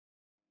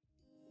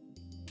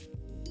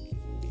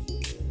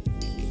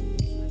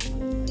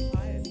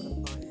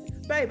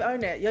babe,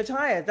 own it. You're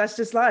tired. That's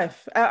just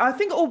life. I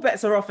think all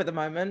bets are off at the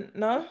moment.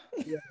 No?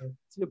 Yeah,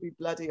 to be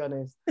bloody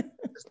honest,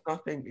 there's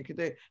nothing you can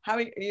do. How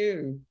are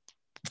you?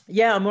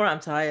 Yeah, I'm all right.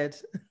 I'm tired.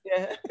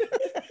 Yeah.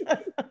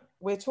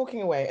 We're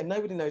talking away and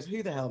nobody knows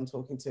who the hell I'm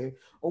talking to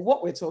or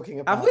what we're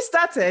talking about. Have we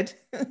started?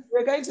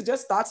 We're going to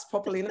just start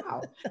properly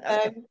now.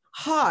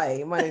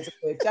 Hi, my name's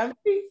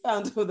Jamfi,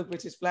 founder of the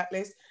British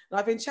Blacklist, and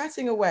I've been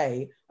chatting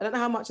away. I don't know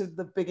how much of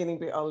the beginning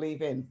bit I'll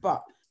leave in,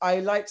 but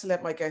I like to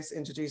let my guests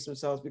introduce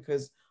themselves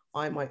because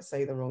I might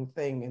say the wrong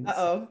thing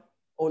and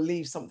or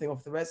leave something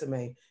off the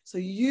resume. So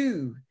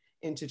you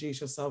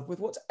introduce yourself with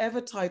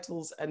whatever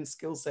titles and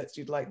skill sets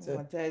you'd like to.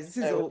 Oh, this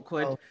is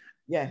awkward. Well.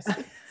 Yes.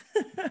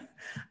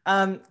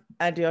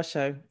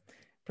 Adiosho,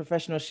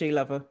 professional shoe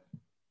lover.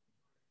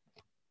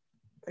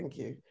 Thank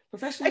you.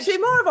 Professional. Actually,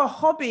 more of a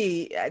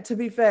hobby, to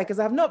be fair, because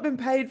I've not been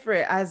paid for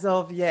it as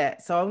of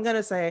yet. So I'm going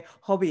to say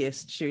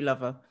hobbyist shoe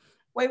lover.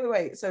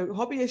 Wait. So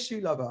hobbyist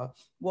shoe lover,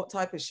 what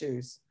type of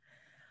shoes?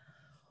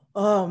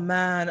 Oh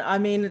man, I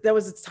mean, there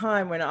was a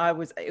time when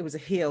it was a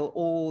heel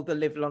all the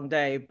live long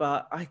day,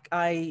 but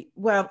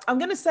well, I'm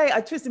going to say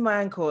I twisted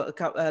my ankle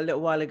a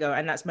little while ago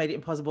and that's made it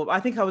impossible. But I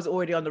think I was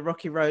already on the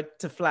rocky road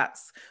to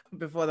flats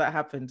before that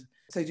happened.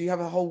 So do you have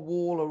a whole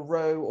wall or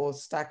row or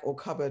stack or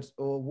cupboard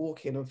or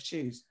walk-in of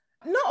shoes?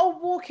 Not a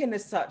walk-in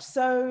as such.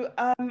 So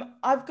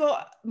I've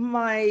got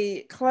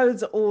my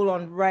clothes are all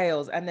on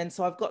rails. And then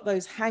so I've got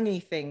those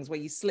hangy things where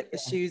you slip the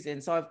shoes in.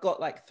 So I've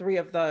got like 3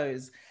 of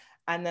those.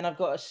 And then I've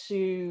got a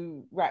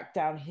shoe rack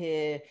down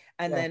here.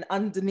 And then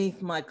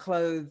underneath my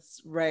clothes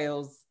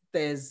rails,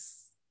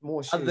 there's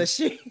more shoes. Other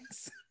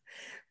shoes.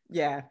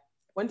 Yeah.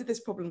 When did this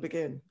problem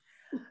begin?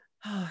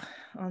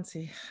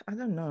 Auntie, I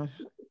don't know.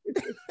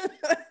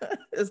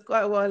 It's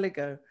quite a while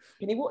ago.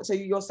 So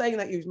you're saying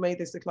that you've made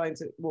this decline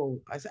to, well,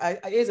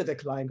 it is a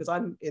decline because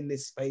I'm in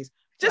this space.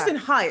 Just in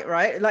height,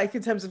 right? Like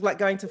in terms of like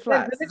going to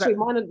flats. Yeah,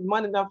 literally,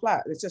 mine are now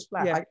flat. It's just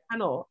flat. Yeah. I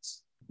cannot,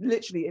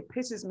 literally, it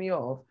pisses me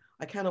off.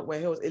 I cannot wear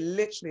heels. It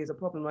literally is a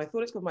problem. I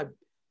thought it's because my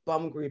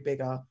bum grew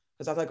bigger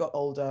because as I got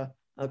older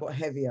and I got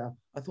heavier,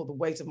 I thought the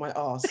weight of my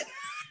ass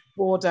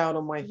bore down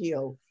on my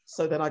heel.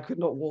 So then I could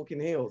not walk in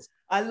heels.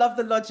 I love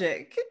the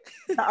logic.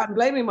 I'm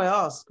blaming my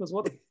ass because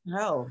what the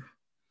hell?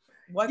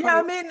 Why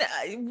I mean,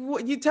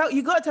 you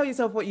got to tell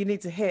yourself what you need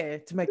to hear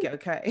to make it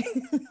okay.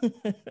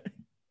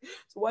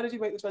 So why did you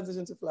make the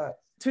transition to flats?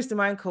 Twisted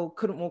my ankle,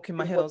 couldn't walk in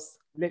my heels.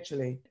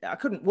 Literally. I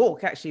couldn't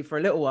walk actually for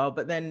a little while,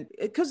 but then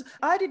because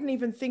I didn't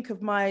even think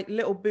of my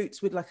little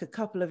boots with like a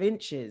couple of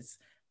inches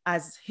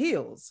as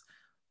heels.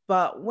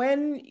 But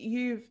when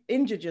you've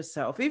injured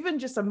yourself, even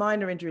just a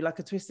minor injury like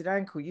a twisted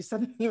ankle, you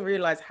suddenly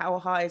realize how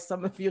high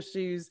some of your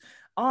shoes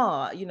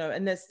are, you know,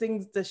 and there's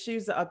the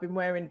shoes that I've been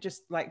wearing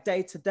just like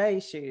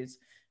day-to-day shoes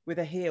with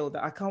a heel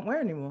that I can't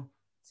wear anymore.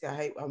 See,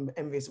 I'm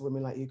envious of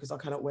women like you because I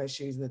cannot wear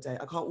shoes in the day.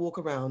 I can't walk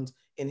around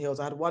in heels.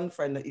 I had one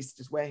friend that used to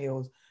just wear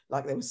heels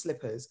like they were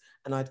slippers.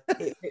 And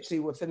it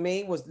literally, for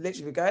me, was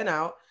literally going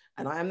out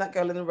and I am that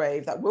girl in the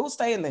rave that will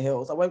stay in the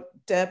heels. I won't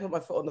dare put my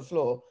foot on the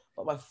floor,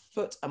 but my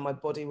foot and my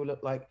body will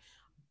look like,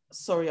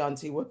 sorry,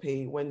 Auntie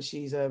Whoopi, when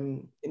she's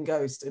in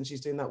Ghost and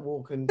she's doing that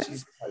walk and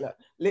she's like,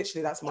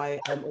 literally, that's my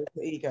alter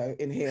ego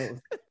in heels.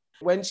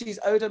 When she's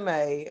Oda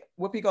Mae,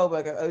 Whoopi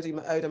Goldberg,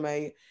 Oda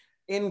Mae,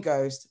 in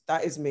Ghost,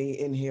 that is me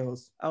in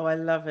heels. Oh, I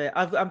love it.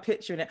 I'm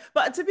picturing it.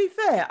 But to be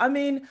fair, I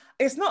mean,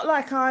 it's not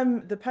like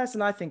I'm the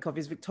person I think of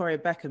is Victoria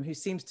Beckham, who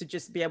seems to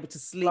just be able to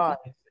sleep,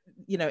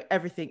 you know,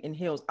 everything in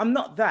heels. I'm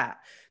not that.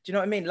 Do you know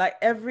what I mean? Like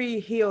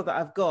every heel that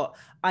I've got,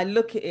 I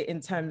look at it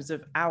in terms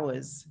of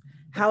hours.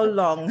 How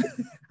long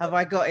have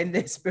I got in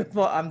this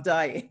before I'm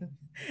dying?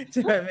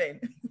 Do you know what I mean?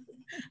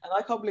 And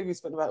I can't believe we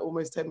spent about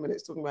almost 10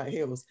 minutes talking about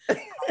heels.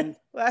 Well,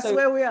 that's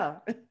where we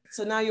are.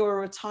 So now you're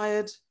a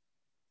retired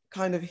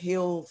kind of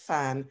heel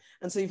fan,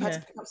 and so you've had to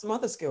pick up some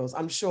other skills,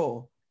 I'm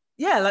sure.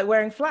 Yeah, like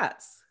wearing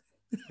flats.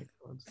 Oh my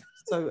God.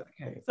 So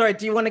okay. Sorry,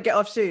 do you want to get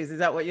off shoes? Is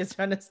that what you're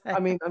trying to say? I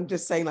mean, I'm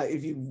just saying, like,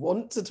 if you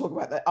want to talk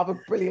about the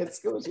other brilliant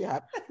skills you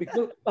have,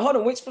 hold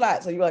on, which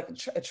flats are you, like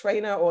a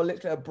trainer or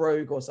literally a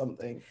brogue or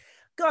something?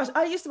 Gosh,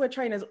 I used to wear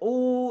trainers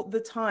all the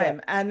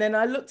time, and then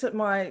I looked at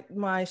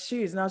my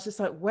shoes and I was just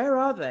like, where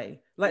are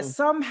they? Like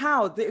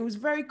somehow it was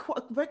very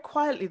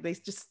quietly they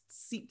just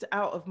seeped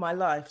out of my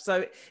life.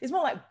 So it's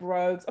more like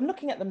brogues. I'm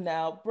looking at them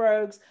now.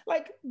 Brogues,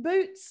 like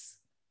boots.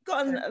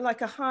 Got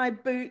like a high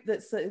boot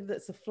that's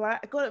a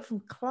flat. I got it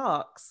from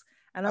Clark's,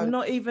 and I'm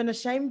not even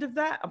ashamed of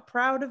that. I'm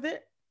proud of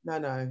it.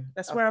 No,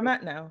 that's where I'm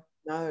at now.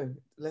 No,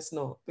 let's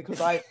not, because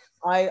I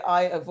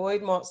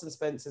avoid Marks and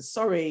Spencer's.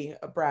 Sorry,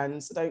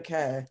 brands, I don't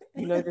care.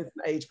 You know, there's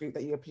an age group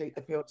that you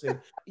appeal to.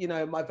 You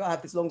know, I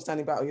have this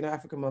long-standing battle. You know,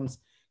 African mums.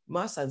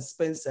 Marks and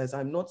Spencer's.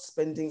 I'm not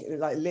spending,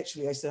 like,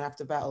 literally. I used to have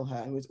to battle her,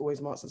 and it was always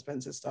Marks and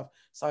Spencer's stuff.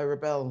 So I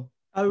rebel.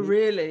 Oh,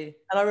 really?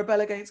 And I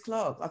rebel against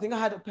Clarks. I think I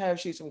had a pair of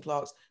shoes from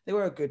Clarks. They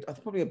were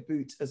probably a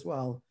boot as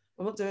well.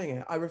 I'm not doing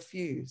it. I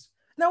refuse.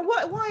 Now,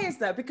 why is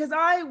that? Because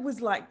I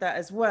was like that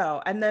as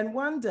well. And then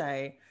one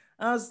day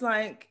I was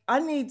like, I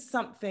need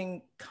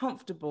something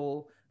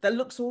comfortable that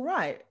looks all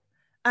right.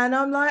 And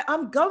I'm like,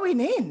 I'm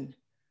going in.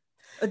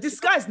 I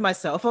disguised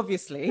myself,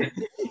 obviously.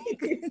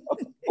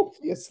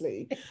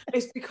 Obviously.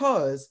 It's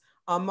because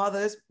our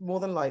mothers, more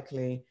than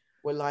likely,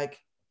 were like,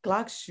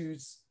 Clark's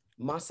shoes,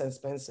 Marks and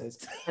Spencer's.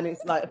 And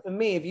it's like, for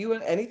me, if you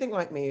were anything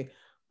like me,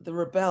 the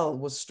rebel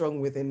was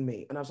strong within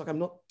me. And I was like, I'm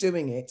not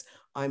doing it.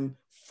 I'm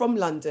from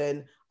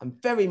London. I'm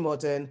very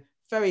modern,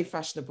 very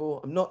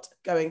fashionable. I'm not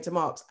going to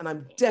Marks. And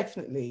I'm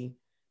definitely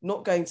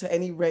not going to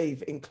any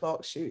rave in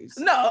Clark's shoes.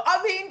 No,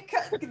 I mean,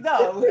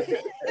 no.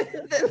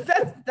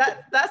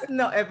 that's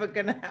not ever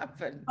going to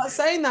happen. But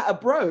saying that, a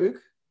brogue,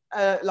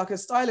 like a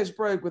stylish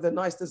brogue with a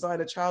nice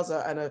designer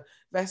trouser and a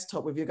vest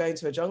top, if you're going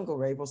to a jungle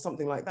rave or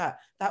something like that,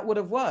 that would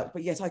have worked.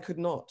 But yet I could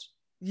not.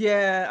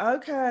 Yeah,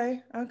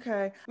 okay.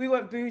 We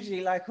weren't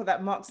bougie like all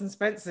that Marks and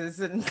Spencer's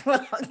and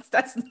Clarks.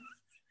 That's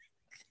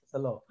a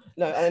lot.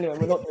 No, anyway,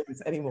 we're not doing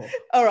this anymore.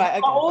 All right.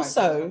 Okay,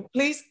 also,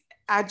 please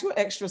add your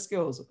extra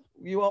skills.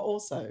 You are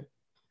also.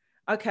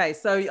 Okay,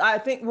 so I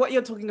think what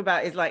you're talking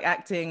about is like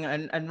acting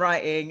and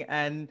writing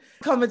and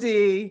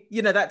comedy,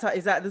 you know,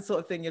 is that the sort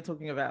of thing you're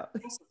talking about?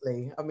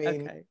 Possibly. I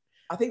mean, okay.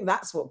 I think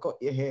that's what got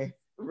you here,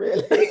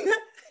 really.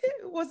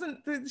 It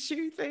wasn't the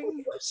shoe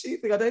thing. Shoe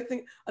thing. I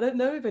don't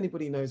know if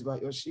anybody knows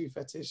about your shoe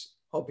fetish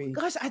hobby.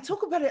 Gosh, I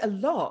talk about it a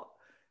lot.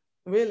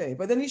 Really?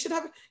 But then you should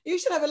have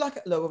a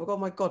like, look, oh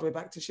my God, we're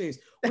back to shoes.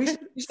 You should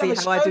See have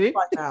a how I do?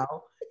 By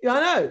now. Yeah, I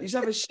know. You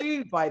should have a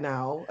shoe by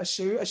now, a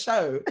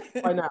show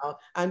by now.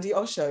 Andy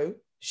Osho,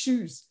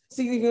 shoes.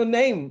 See your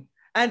name.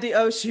 Andy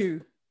Osho.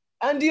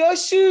 Andy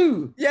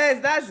Osho.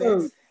 Yes, that's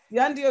it. The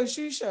Andy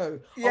Osho show.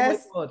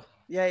 Yes. Oh my God.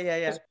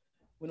 Yeah.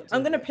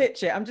 I'm going to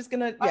pitch it. I'm just going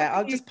to,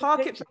 I'll just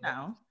park it for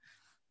now.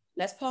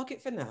 Let's park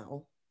it for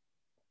now.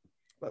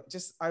 But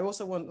I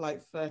also want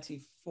like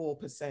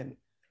 34%.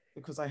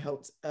 Because I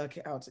helped eke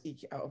it out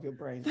of your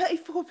brain.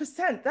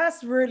 34%,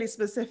 that's really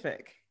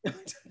specific.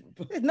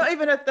 It's not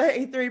even a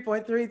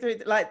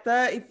 33.33, like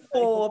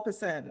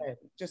 34%.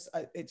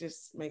 It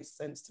just makes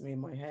sense to me in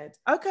my head.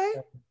 Okay,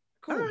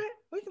 cool. All right,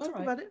 we can talk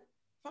about it.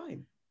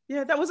 Fine.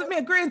 Yeah, that wasn't me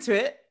agreeing to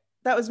it.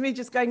 That was me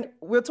just going,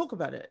 we'll talk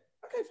about it.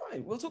 Okay,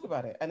 fine, we'll talk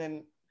about it. And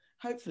then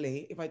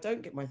hopefully, if I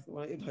don't get my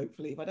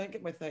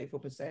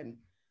 34%,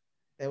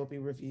 there will be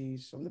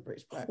reviews from the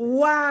British Black.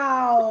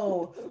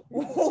 Wow.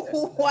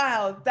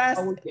 Wow.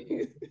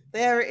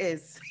 There it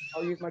is.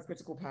 I'll use my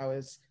critical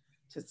powers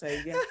to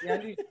say, yeah, the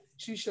Andy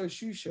Shoe Show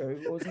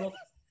was not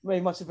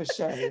very much of a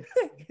show.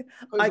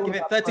 I give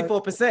it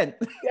 34%.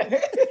 And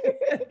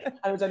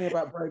it was only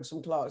about brogues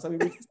from Clarks. I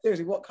mean,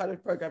 seriously, what kind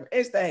of program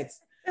is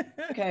this?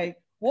 Okay.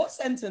 What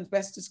sentence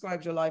best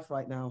describes your life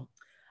right now?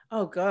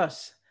 Oh,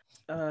 gosh.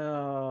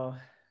 Or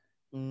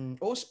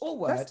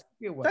word.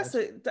 Your word.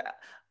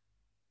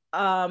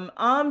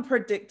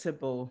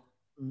 Unpredictable.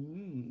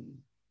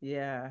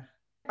 Yeah.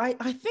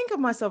 I think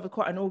of myself as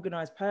quite an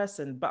organized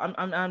person, but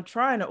I'm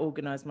trying to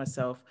organize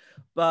myself,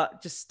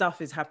 but just stuff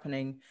is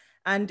happening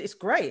and it's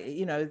great.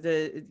 You know,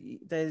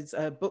 there's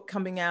a book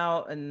coming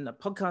out and a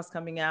podcast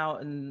coming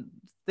out and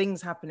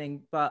things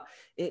happening, but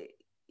it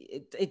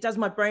does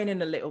my brain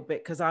in a little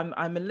bit because I'm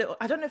a little,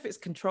 I don't know if it's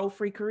control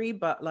freakery,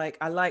 but like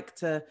I like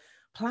to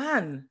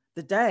plan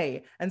the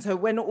day. And so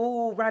when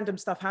all random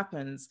stuff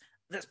happens,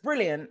 that's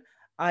brilliant.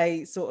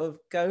 I sort of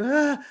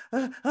go,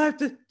 I have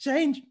to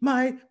change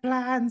my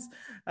plans.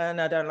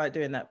 And I don't like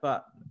doing that,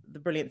 but the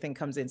brilliant thing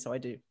comes in, so I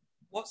do.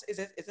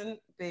 Isn't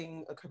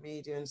being a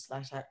comedian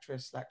 /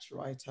 actress /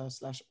 writer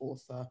 /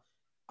 author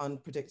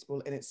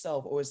unpredictable in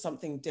itself, or is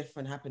something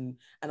different happen?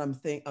 And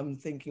I'm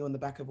thinking on the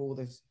back of all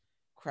this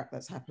crap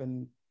that's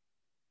happened,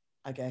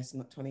 I guess, in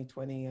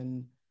 2020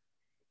 and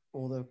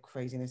all the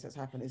craziness that's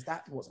happened. Is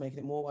that what's making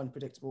it more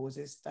unpredictable? Is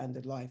this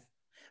standard life?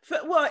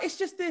 Well, it's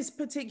just this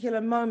particular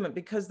moment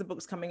because the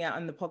book's coming out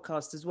and the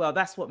podcast as well.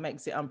 That's what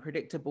makes it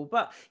unpredictable.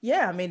 But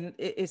yeah, I mean,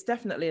 it's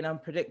definitely an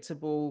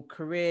unpredictable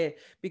career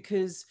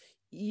because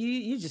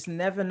you just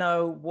never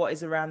know what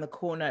is around the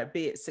corner,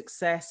 be it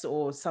success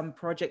or some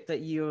project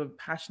that you're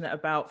passionate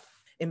about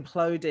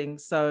imploding.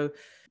 So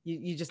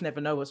you just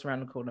never know what's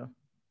around the corner.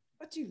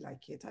 But you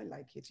like it. I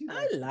like it.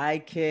 I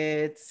like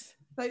it.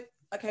 So,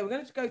 okay, we're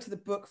going to go to the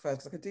book first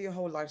because I could do your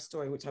whole life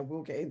story, which I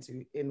will get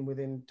into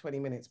within 20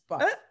 minutes.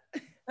 But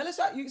tell us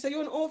about you. So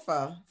you're an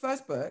author,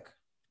 first book.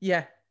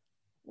 Yeah.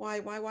 Why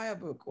a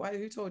book?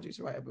 Who told you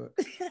to write a book?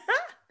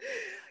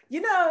 You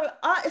know,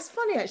 it's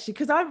funny actually,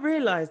 because I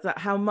realized that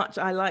how much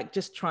I like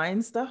just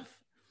trying stuff.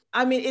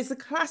 I mean, it's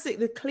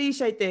the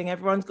cliche thing.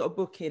 Everyone's got a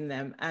book in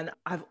them. And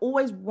I've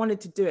always wanted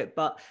to do it,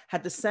 but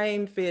had the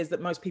same fears that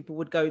most people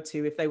would go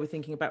to if they were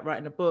thinking about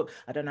writing a book.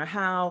 I don't know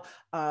how.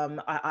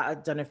 I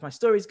don't know if my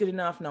story's good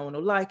enough. No one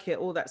will like it,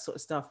 all that sort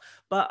of stuff.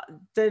 But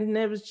then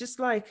there was just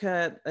like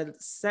a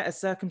set of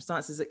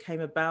circumstances that came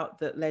about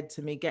that led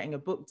to me getting a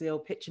book deal,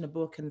 pitching a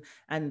book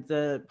and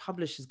the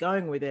publishers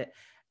going with it.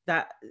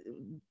 That,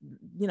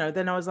 you know,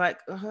 then I was like,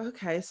 oh,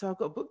 okay, so I've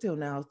got a book deal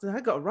now. I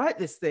got to write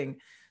this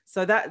thing.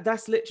 So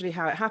that's literally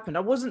how it happened. I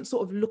wasn't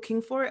sort of looking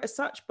for it as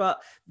such,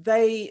 but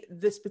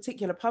this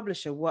particular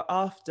publisher were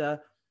after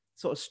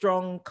sort of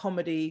strong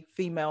comedy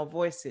female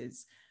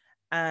voices.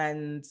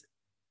 And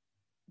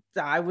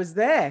I was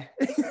there.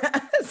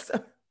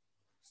 So.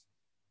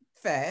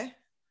 Fair.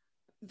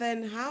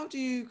 Then how do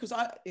you, because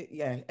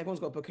everyone's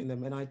got a book in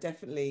them, and I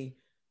definitely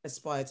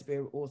aspired to be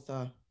an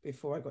author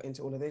before I got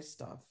into all of this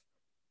stuff.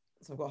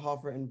 So I've got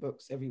half-written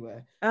books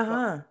everywhere.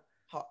 Uh-huh.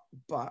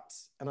 But,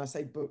 and I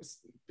say books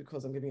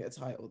because I'm giving it a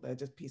title, they're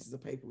just pieces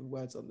of paper with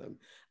words on them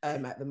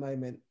at the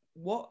moment.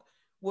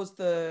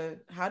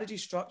 How did you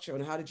structure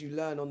and how did you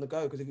learn on the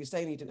go? Because if you're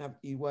saying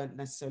you weren't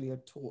necessarily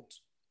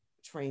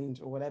trained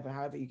or whatever,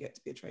 however you get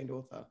to be a trained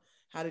author,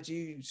 how did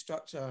you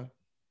structure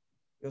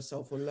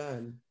yourself or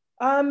learn?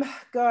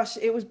 Gosh,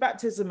 it was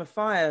baptism of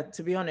fire,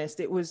 to be honest.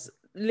 It was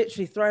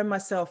literally throwing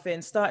myself in,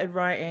 started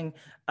writing,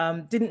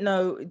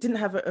 didn't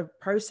have a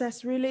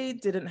process really,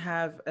 didn't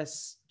have a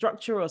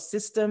structure or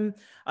system.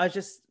 I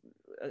just,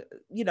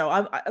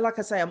 like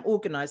I say, I'm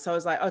organized. So I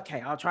was like,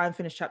 okay, I'll try and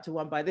finish chapter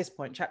 1 by this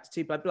point, chapter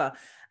 2, blah, blah.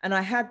 And I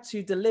had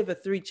to deliver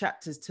 3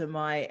 chapters to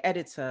my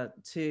editor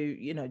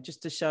to,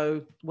 just to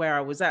show where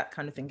I was at,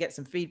 kind of thing, get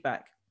some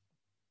feedback.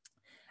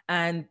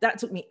 And that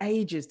took me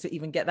ages to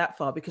even get that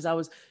far, because I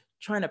was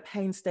trying to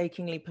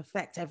painstakingly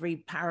perfect every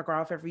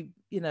paragraph, every,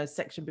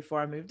 section before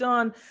I moved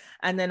on.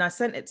 And then I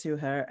sent it to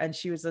her and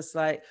she was just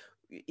like,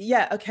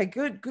 yeah, okay,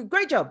 good,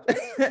 great job.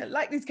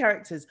 Like these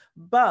characters.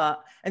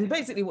 And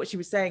basically what she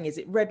was saying is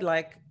it read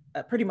like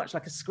pretty much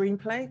like a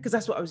screenplay, because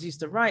that's what I was used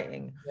to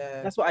writing.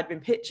 Yeah. That's what I'd been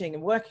pitching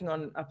and working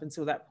on up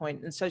until that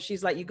point. And so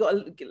she's like, you got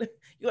to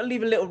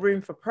leave a little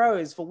room for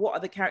prose, for what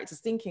are the characters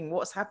thinking,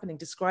 what's happening,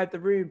 describe the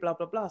room, blah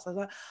blah blah. So I was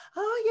like,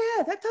 oh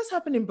yeah, that does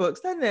happen in books,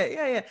 doesn't it?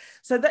 Yeah.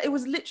 So that it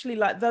was literally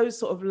like those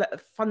sort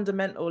of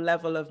fundamental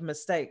level of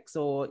mistakes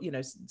or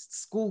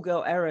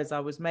schoolgirl errors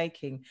I was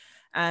making.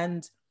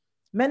 And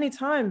many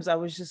times I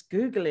was just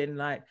Googling,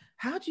 like,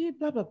 how do you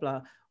blah, blah,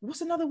 blah?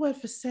 What's another word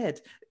for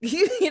said?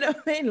 You know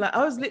what I mean? Like,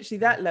 I was literally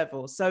that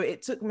level. So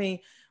it took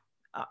me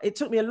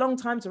a long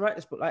time to write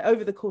this book, like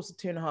over the course of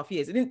 2.5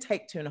 years. It didn't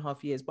take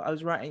 2.5 years, but I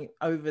was writing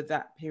over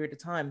that period of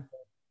time.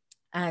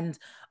 And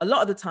a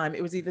lot of the time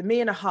it was either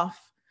me and a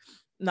huff,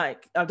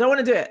 like, I don't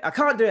want to do it. I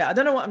can't do it. I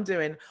don't know what I'm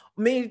doing.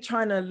 Me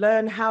trying to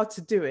learn how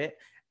to do it.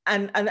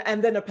 And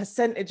then a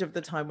percentage of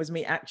the time was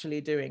me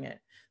actually doing it.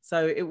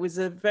 So it was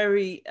a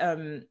very,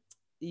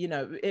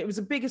 it was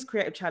the biggest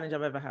creative challenge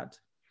I've ever had.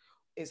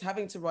 It's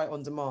having to write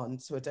on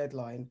demand to a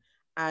deadline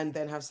and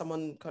then have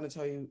someone kind of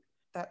tell you,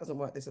 that doesn't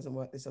work, this doesn't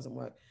work, this doesn't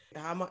work.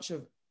 How much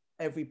of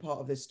every part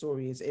of this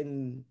story is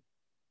in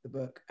the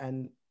book,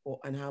 and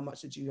how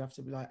much did you have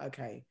to be like,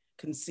 okay,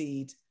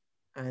 concede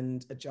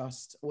and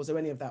adjust? Or was there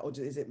any of that, or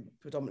is it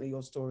predominantly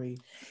your story?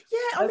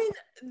 Yeah, I mean,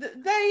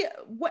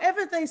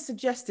 whatever they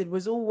suggested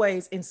was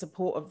always in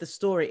support of the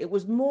story. It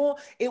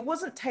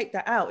wasn't take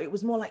that out. It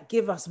was more like,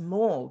 give us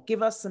more,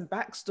 give us some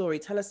backstory,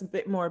 tell us a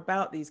bit more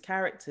about these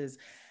characters.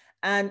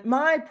 And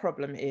my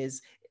problem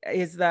is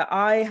that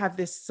I have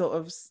this sort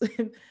of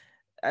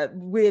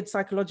weird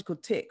psychological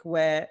tick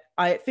where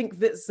I think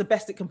that's the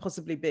best it can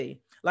possibly be.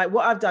 Like,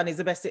 what I've done is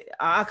the best.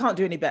 I can't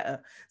do any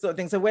better, sort of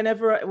thing. So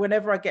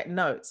whenever I get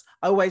notes,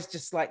 I always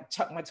just like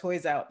chuck my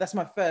toys out. That's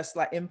my first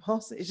like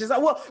impulse. It's just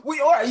like, well,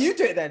 all right, you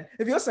do it then.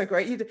 If you're so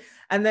great, you do.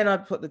 And then I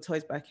put the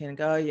toys back in and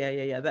go, oh,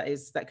 yeah.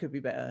 That could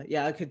be better.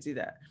 Yeah, I could do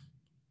that.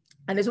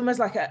 And it's almost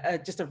like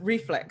just a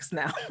reflex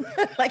now,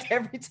 like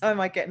every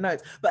time I get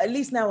notes. But at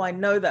least now I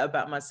know that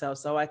about myself,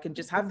 so I can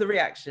just have the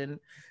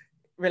reaction,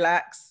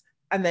 relax,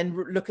 and then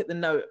look at the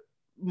note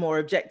more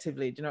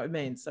objectively. Do you know what I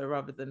mean? So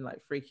rather than like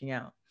freaking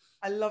out.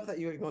 I love that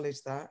you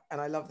acknowledge that.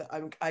 And I love that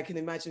I can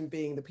imagine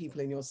being the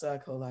people in your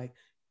circle, like,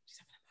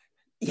 just having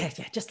a moment.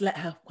 Yeah, just let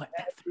her work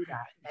that through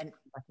that. And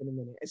back in a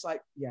minute. It's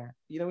like, yeah,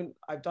 when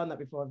I've done that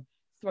before, I've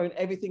thrown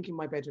everything in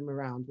my bedroom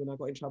around when I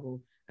got in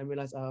trouble and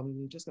realized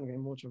I'm just going to get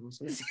in more trouble.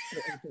 So let's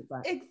put everything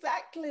back.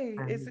 Exactly.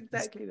 It's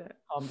exactly that.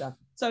 Calm down.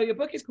 So your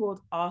book is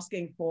called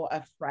Asking for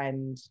a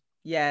Friend.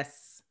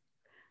 Yes.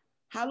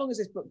 How long has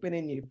this book been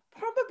in you?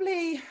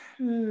 Probably,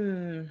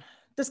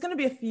 there's going to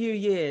be a few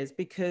years,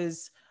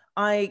 because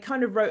I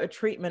kind of wrote a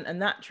treatment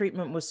and that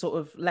treatment was sort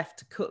of left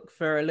to cook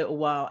for a little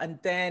while. And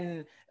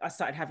then I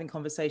started having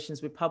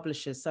conversations with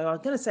publishers. So I'm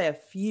going to say a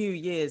few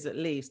years at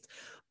least.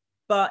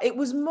 But it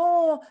was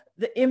more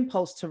the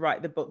impulse to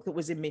write the book that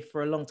was in me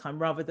for a long time,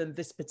 rather than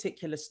this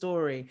particular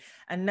story.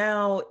 And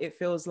now it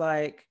feels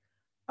like,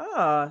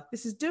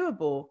 this is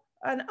doable.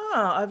 And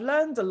I've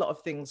learned a lot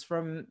of things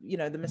from,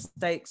 the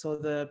mistakes or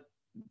the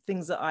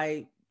things that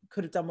I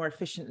could have done more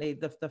efficiently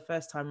the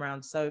first time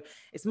around. So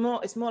it's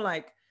more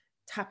like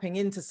tapping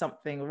into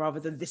something rather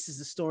than this is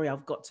the story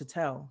I've got to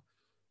tell.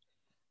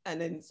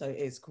 And then, so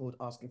it's called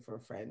Asking for a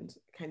Friend.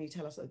 Can you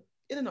tell us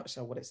in a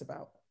nutshell what it's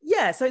about?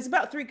 Yeah, so it's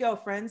about 3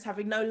 girlfriends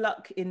having no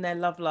luck in their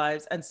love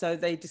lives. And so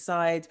they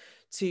decide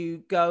to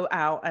go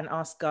out and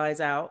ask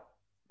guys out,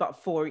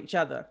 but for each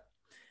other.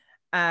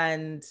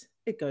 And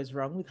it goes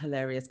wrong with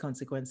hilarious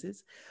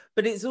consequences.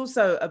 But it's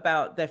also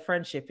about their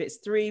friendship. It's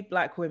 3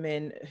 Black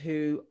women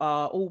who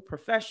are all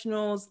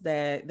professionals.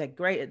 They're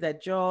great at their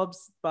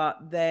jobs,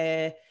 but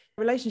their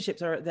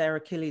relationships are at their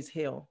Achilles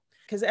heel.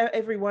 Because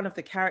every one of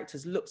the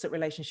characters looks at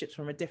relationships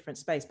from a different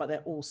space, but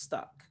they're all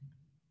stuck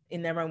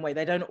in their own way.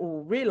 They don't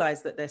all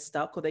realize that they're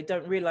stuck, or they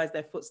don't realize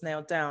their foot's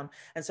nailed down.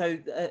 And so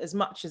as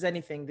much as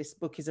anything, this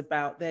book is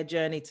about their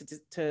journey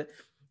to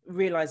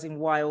realizing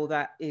why all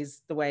that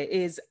is the way it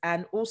is.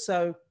 And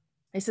also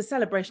it's a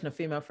celebration of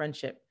female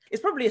friendship.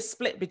 It's probably a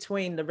split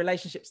between the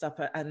relationship stuff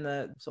and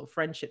the sort of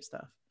friendship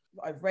stuff.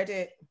 I've read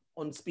it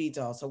on speed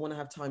dial, so I want to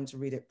have time to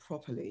read it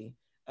properly,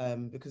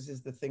 because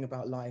there's the thing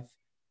about life.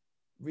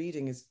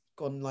 Reading has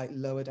gone like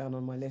lower down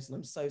on my list, and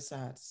I'm so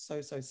sad, so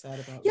sad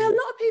about yeah reading.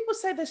 A lot of people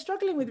say they're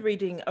struggling with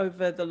reading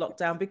over the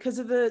lockdown because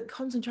of the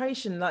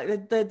concentration.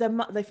 Like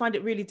they find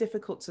it really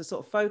difficult to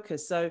sort of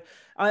focus. So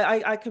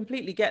I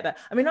completely get that.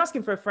 I mean,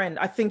 Asking for a Friend,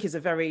 I think, is a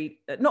very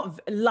not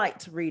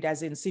light read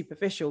as in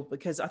superficial,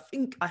 because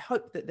I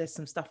hope that there's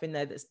some stuff in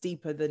there that's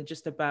deeper than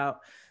just about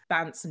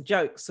bants and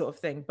jokes sort of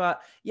thing.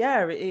 But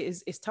yeah,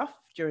 it's tough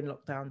during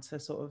lockdown to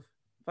sort of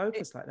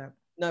focus like that.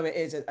 No, it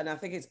is. And I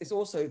think it's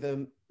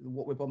also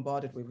what we're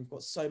bombarded with. We've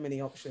got so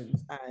many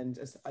options. And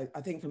I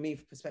think for me,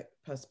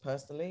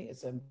 personally,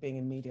 it's being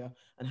in media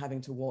and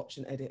having to watch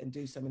and edit and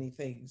do so many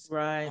things.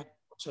 Right. I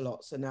watch a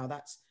lot. So now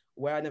that's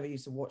where I never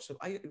used to watch.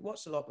 I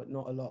watched a lot, but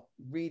not a lot.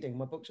 Reading,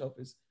 my bookshelf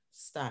is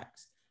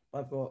stacked.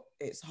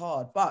 It's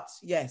hard. But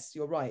yes,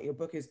 you're right. Your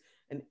book is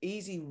an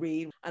easy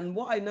read. And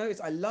what I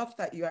noticed, I love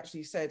that you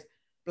actually said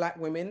Black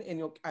women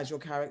as your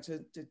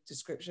character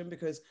description,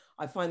 because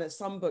I find that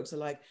some books are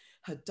like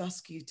her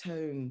dusky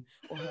tone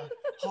or her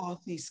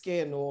hearty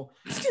skin or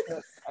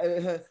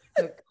her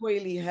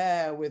coily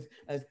hair with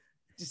a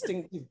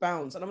distinctive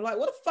bounce, and I'm like,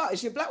 what the fuck, is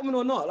she a Black woman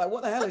or not? Like,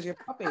 what the hell is she a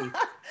puppy?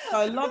 So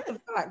I love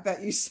the fact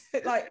that you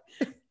said, like,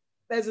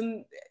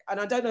 and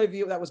I don't know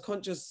if that was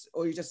conscious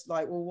or you just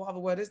like, well, what other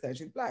word is there?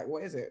 She's Black.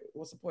 What is it?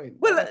 What's the point?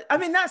 Well, I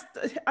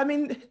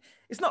mean,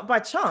 it's not by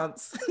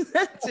chance.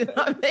 Do you know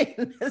what I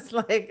mean? It's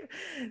like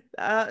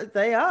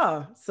they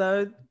are.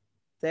 So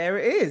there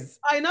it is.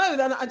 I know.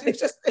 Then I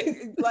just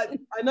like,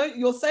 I know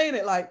you're saying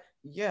it like,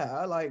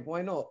 yeah, like,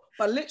 why not?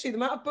 But literally, the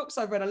amount of books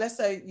I've read, unless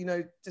they,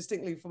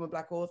 distinctly from a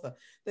Black author,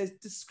 there's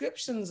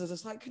descriptions are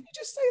just like, can you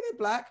just say they're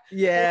Black?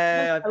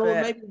 Yeah.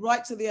 Or maybe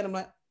right to the end, I'm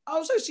like,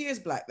 oh, so she is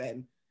Black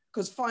then.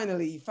 Because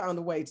finally you found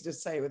a way to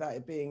just say it without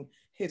it being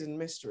hidden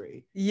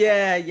mystery.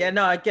 Yeah,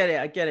 no, I get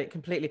it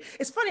completely.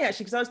 It's funny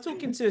actually, because I was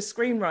talking to a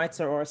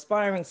screenwriter or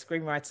aspiring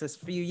screenwriter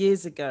a few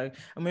years ago,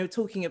 and we were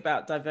talking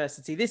about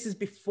diversity. This is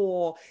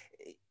before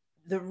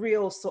the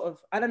real sort of,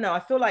 I don't know, I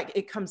feel like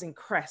it comes in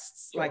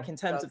crests, like in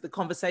terms of the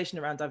conversation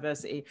around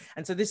diversity.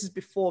 And so this is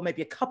before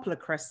maybe a couple of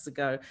crests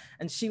ago.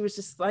 And she was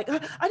just like,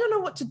 I don't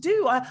know what to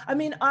do. I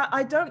mean,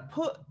 I don't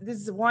put, this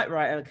is a white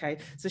writer, okay?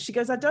 So she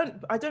goes, I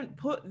don't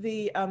put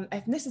the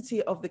ethnicity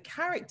of the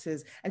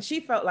characters. And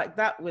she felt like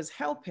that was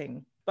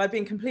helping by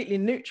being completely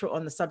neutral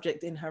on the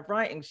subject in her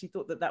writing. She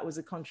thought that was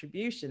a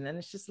contribution. And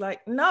it's just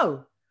like,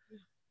 no.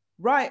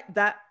 Right,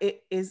 that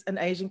it is an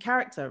Asian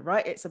character,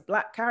 right? It's a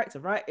Black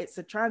character, right? It's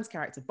a trans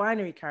character,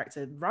 binary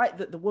character, right?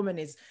 That the woman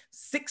is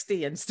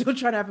 60 and still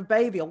trying to have a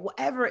baby or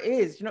whatever it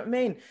is, you know what I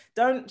mean?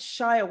 Don't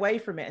shy away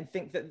from it and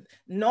think that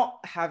not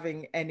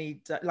having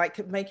any,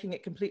 like making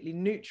it completely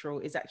neutral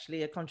is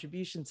actually a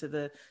contribution to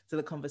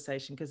the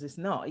conversation, because it's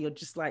not. You're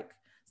just like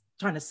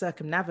trying to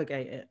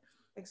circumnavigate it.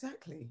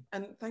 Exactly.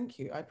 And thank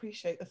you. I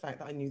appreciate the fact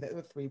that I knew that there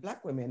were 3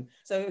 Black women.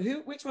 So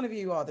which one of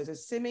you are? There's a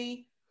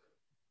Simi,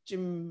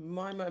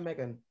 Jemima and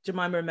Megan.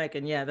 Jemima and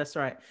Megan, yeah, that's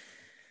right.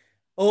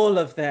 All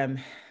of them.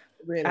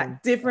 Really?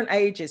 At different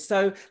ages.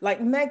 So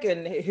like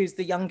Megan, who's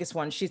the youngest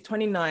one, she's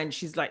 29.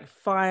 She's like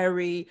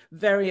fiery,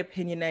 very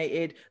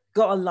opinionated,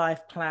 got a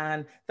life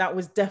plan. That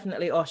was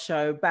definitely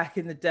Osho back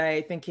in the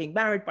day, thinking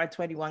married by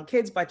 21,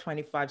 kids by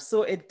 25,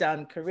 sorted,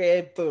 done,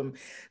 career, boom.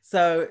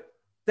 So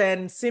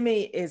then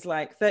Simi is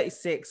like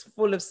 36,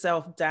 full of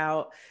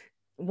self-doubt,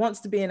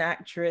 wants to be an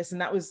actress, and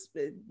that was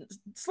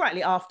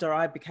slightly after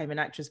I became an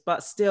actress,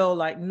 but still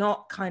like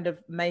not kind of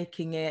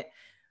making it,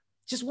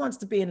 just wants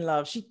to be in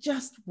love. She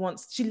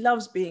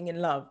loves being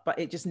in love, but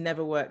it just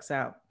never works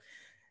out.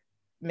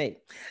 Me.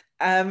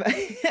 And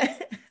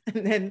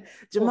then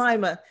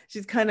Jemima,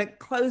 she's kind of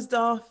closed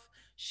off.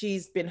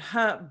 She's been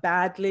hurt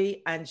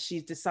badly, and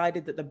she's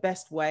decided that the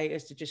best way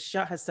is to just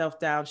shut herself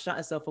down, shut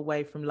herself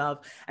away from love,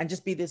 and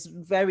just be this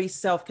very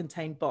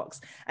self-contained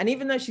box. And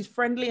even though she's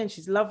friendly and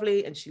she's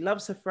lovely and she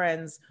loves her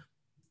friends,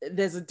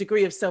 there's a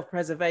degree of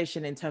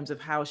self-preservation in terms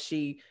of how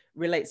she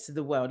relates to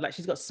the world. Like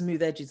she's got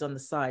smooth edges on the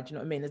side, you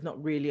know what I mean? There's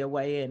not really a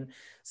way in.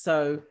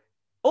 So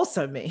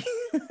also me.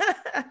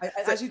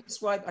 As you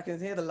described, I can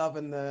hear the love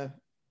and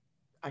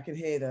I can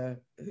hear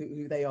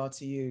who they are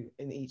to you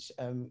in each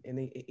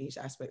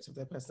aspect of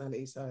their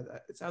personality. So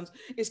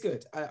it's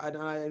good.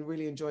 I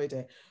really enjoyed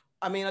it.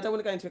 I mean, I don't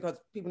want to go into it because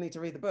people need to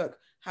read the book.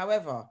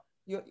 However,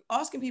 you're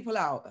asking people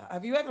out.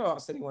 Have you ever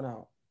asked anyone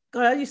out?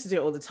 God, I used to do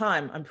it all the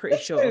time. I'm pretty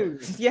sure.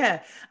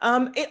 Yeah.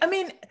 I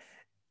mean,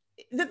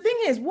 the thing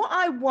is, what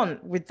I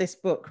want with this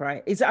book,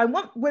 right, is I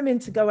want women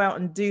to go out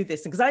and do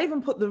this. Because I even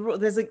put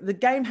the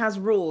game has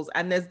rules,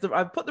 and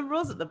I put the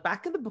rules at the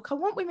back of the book. I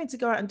want women to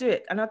go out and do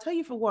it. And I'll tell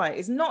you for why.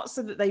 It's not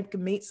so that they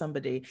can meet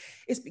somebody.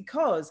 It's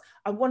because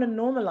I want to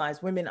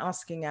normalize women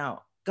asking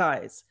out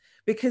guys.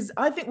 because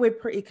I think we're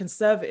pretty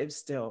conservative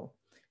still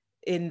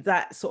in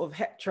that sort of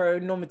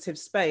heteronormative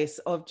space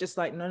of just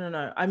like, no, no,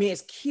 no. I mean,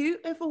 it's cute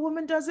if a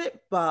woman does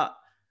it, but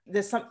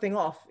there's something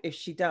off if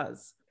she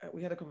does.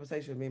 We had a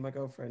conversation with me and my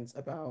girlfriends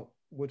about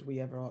would we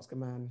ever ask a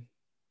man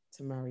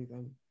to marry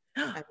them?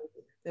 And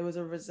there was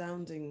a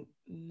resounding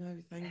no,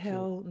 thank you.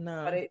 Hell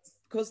no. But it's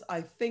because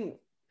I think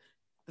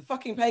the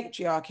fucking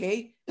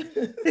patriarchy,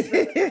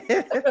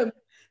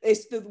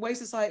 it's the way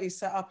society's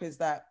set up is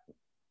that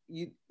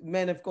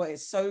men have got it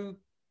so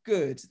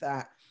good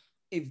that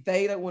if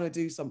they don't want to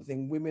do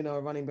something, women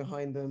are running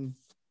behind them,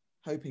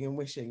 hoping and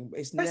wishing.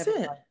 It's That's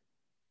never it.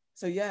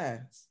 So yeah.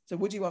 So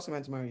would you ask a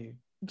man to marry you?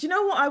 Do you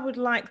know what I would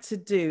like to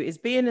do is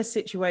be in a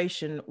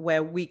situation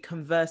where we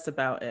converse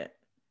about it.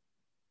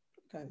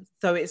 Okay.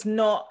 So it's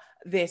not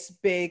this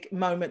big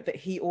moment that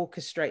he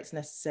orchestrates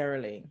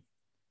necessarily,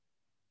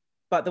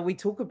 but that we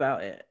talk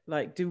about it.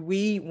 Like, do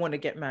we want to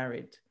get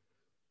married?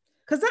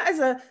 Because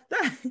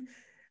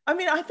I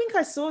mean, I think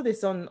I saw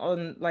this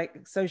on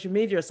like social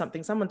media or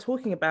something, someone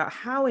talking about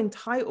how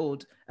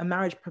entitled a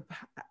marriage,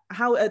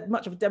 how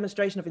much of a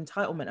demonstration of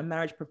entitlement a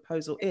marriage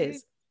proposal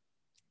is.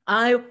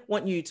 I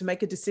want you to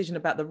make a decision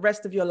about the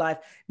rest of your life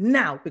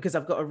now because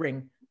I've got a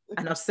ring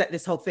and I've set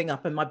this whole thing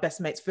up and my best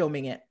mate's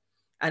filming it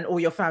and all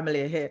your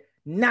family are here.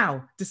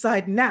 Now,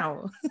 decide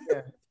now.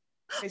 Yeah.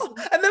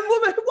 And then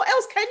woman, what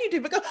else can you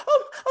do but go,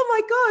 oh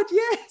my God,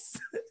 yes.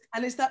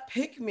 And it's that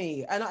pick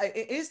me. And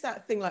it is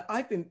that thing, like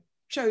I've been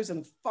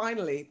chosen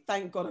finally,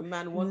 thank God a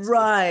man wants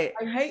right.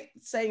 me. I hate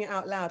saying it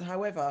out loud.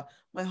 However,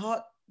 my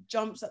heart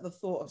jumps at the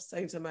thought of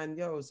saying to a man,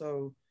 yo,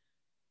 so,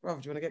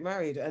 bruv, do you want to get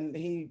married? And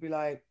he'd be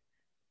like,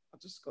 I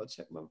just got to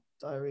check my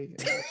diary.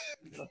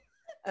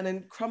 And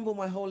then crumble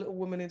my whole little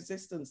woman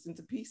existence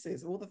into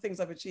pieces. All the things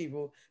I've achieved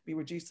will be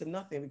reduced to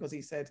nothing because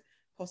he said,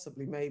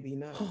 possibly, maybe,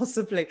 no.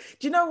 Possibly.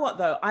 Do you know what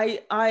though?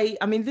 I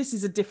mean, this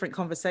is a different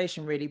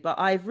conversation really, but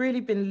I've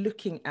really been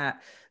looking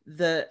at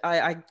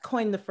I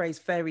coined the phrase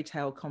fairy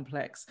tale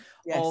complex.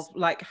 Yes. Of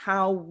like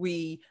how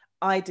we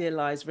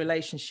idealize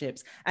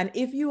relationships. And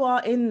if you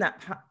are in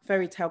that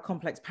fairy tale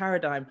complex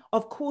paradigm,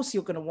 of course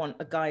you're going to want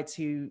a guy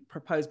to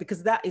propose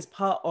because that is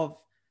part of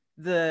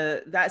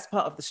that's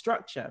part of the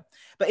structure.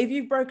 But if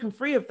you've broken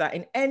free of that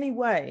in any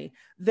way,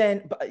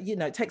 then, you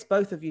know, it takes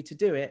both of you to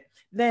do it,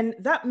 then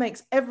that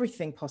makes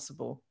everything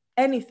possible.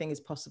 Anything is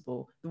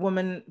possible. The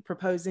woman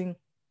proposing,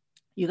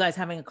 you guys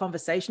having a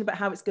conversation about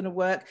how it's going to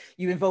work,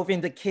 you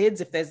involving the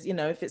kids, if there's, you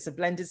know, if it's a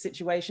blended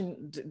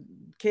situation,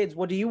 kids,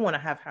 what do you want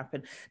to have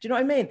happen? Do you know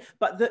what I mean?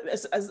 But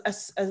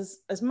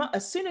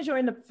as soon as you're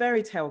in a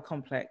fairy tale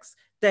complex,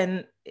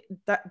 then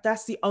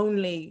that's the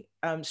only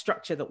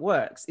structure that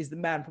works, is the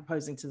man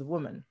proposing to the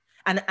woman,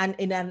 and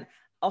in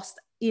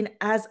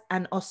as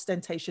an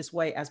ostentatious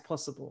way as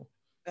possible.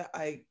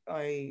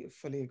 I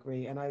fully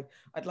agree, and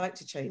I'd like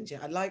to change it.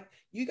 I'd like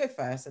you go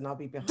first, and I'll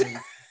be behind.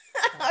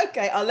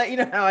 Okay, I'll let you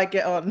know how I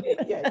get on.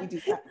 Yeah, you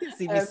do that.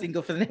 See me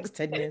single for the next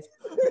 10 years.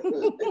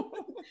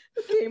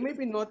 Okay,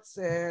 maybe not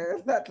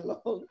that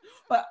long,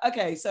 but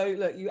okay. So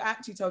look, you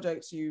act, you tell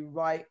jokes, you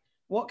write.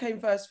 What came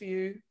first for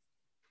you?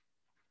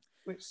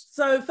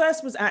 So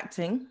first was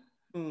acting.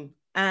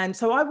 And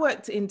so I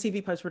worked in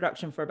TV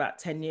post-production for about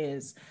 10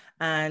 years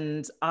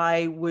and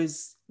I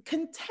was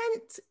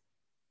content.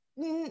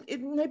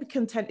 Maybe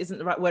content isn't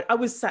the right word. I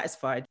was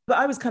satisfied, but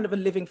I was kind of a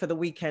living for the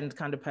weekend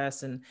kind of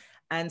person.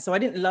 And so I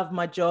didn't love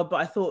my job, but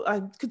I thought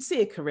I could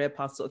see a career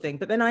path sort of thing.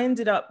 But then I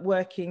ended up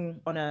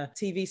working on a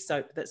TV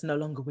soap that's no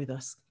longer with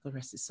us, God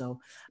rest his soul,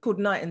 called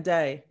Night and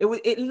Day.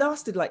 It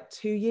lasted like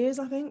 2 years,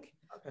 I think.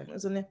 Okay. It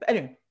was on there. But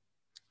anyway.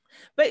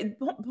 But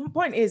the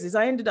point is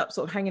I ended up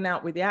sort of hanging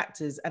out with the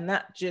actors and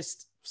that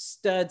just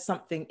stirred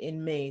something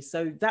in me.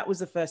 So that was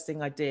the first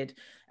thing I did.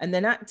 And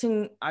then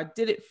acting, I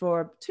did it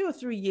for 2 or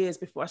 3 years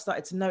before I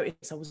started to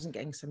notice I wasn't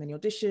getting so many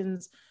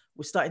auditions.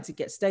 We're starting to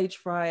get stage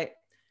fright.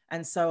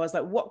 And so I was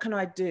like, what can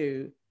I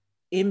do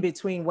in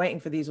between waiting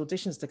for these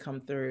auditions to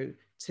come through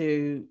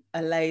to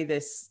allay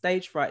this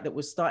stage fright that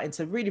was starting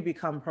to really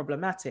become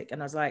problematic?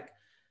 And I was like,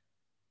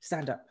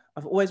 stand up.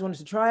 I've always wanted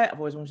to try it. I've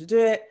always wanted to do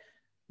it.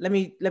 Let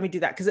me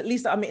do that, because at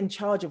least I'm in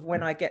charge of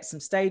when I get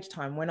some stage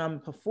time, when I'm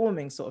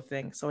performing sort of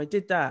thing. So I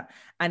did that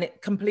and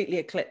it completely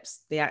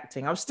eclipsed the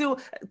acting. I was still,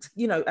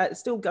 you know,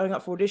 still going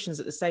up for auditions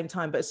at the same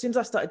time. But as soon as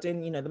I started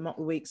doing, you know, the mock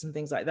weeks and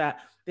things like that,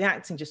 the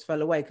acting just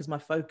fell away because my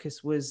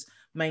focus was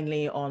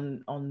mainly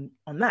on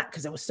that,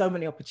 because there were so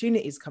many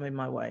opportunities coming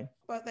my way.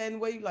 But then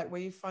were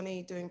you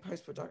funny doing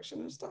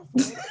post-production and stuff?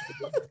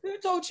 Who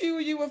told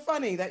you were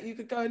funny, that you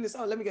could go in this,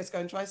 let me just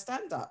go and try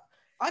stand up?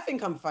 I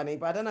think I'm funny,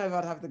 but I don't know if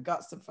I'd have the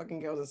guts to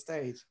fucking get on the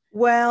stage.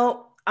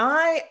 Well,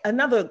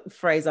 another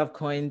phrase I've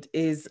coined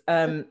is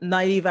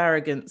naive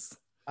arrogance,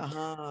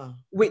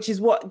 which is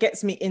what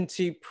gets me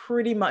into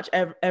pretty much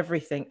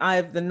everything. I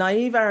have the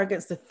naive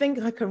arrogance to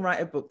think I can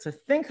write a book, to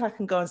think I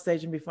can go on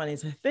stage and be funny,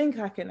 to think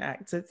I can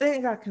act, to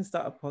think I can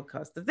start a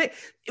podcast, to think,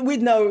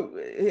 with no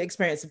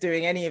experience of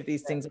doing any of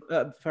these things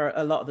for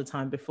a lot of the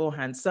time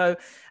beforehand. So,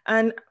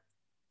 and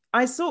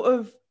I sort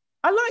of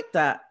I like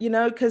that, you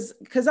know, because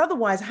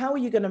otherwise, how are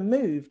you going to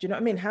move? Do you know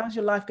what I mean? How's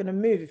your life going to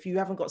move if you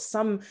haven't got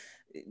some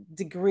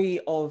degree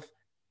of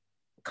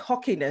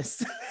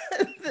cockiness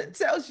that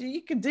tells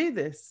you can do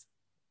this?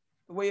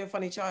 Were you a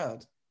funny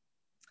child?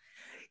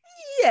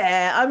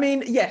 Yeah, I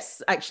mean,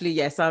 yes, actually,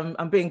 yes.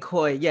 I'm being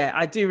coy. Yeah,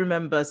 I do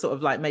remember sort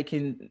of like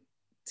making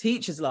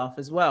teachers laugh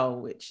as well,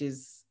 which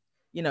is,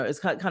 you know, it's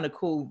kind of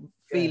cool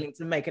feeling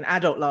to make an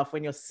adult laugh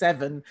when you're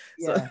 7.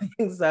 Sort of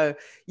thing. So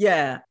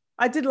yeah,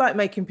 I did like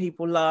making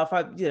people laugh.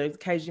 I, you know,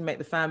 occasionally make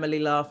the family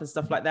laugh and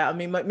stuff like that. I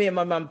mean, me and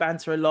my mum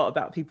banter a lot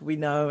about people we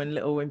know and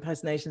little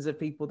impersonations of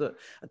people that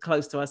are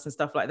close to us and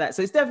stuff like that.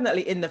 So it's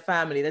definitely in the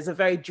family. There's a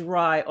very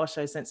dry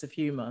Osho sense of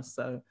humor.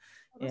 So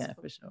yeah, cool.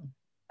 For sure.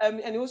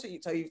 And also,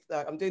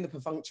 I'm doing the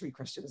perfunctory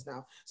questions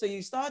now. So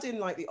you start in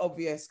like the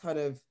obvious kind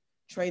of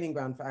training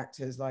ground for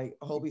actors, like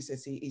Holby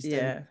City, East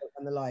End,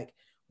 and the like.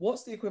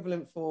 What's the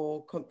equivalent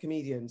for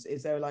comedians?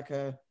 Is there like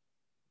a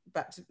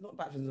not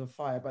baptism of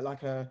fire, but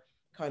like a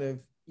kind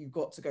of, you've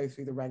got to go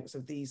through the ranks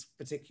of these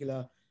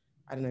particular,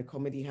 I don't know,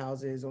 comedy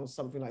houses or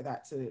something like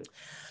that to?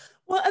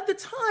 Well, at the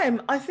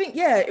time, I think,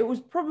 yeah, it was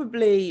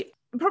probably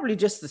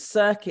just the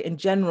circuit in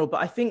general,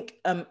 but I think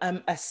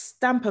a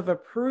stamp of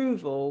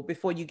approval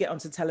before you get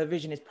onto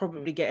television is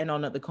probably getting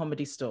on at the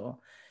Comedy Store.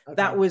 Okay.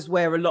 That was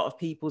where a lot of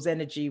people's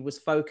energy was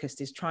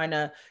focused, is trying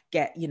to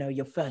get, you know,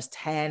 your first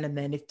 10, and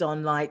then if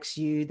Don likes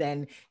you,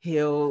 then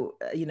he'll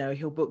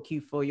book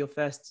you for your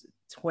first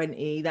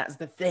 20. That's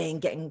the thing,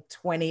 getting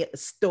 20 at the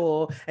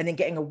store and then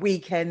getting a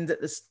weekend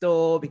at the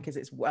store because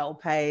it's well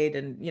paid.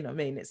 And you know what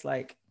I mean, it's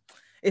like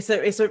it's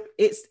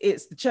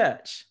the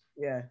church.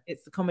 Yeah,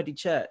 it's the comedy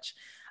church.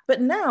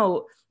 But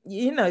now,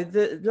 you know,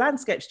 the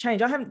landscape's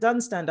changed. I haven't done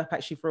stand-up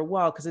actually for a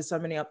while because there's so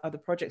many other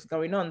projects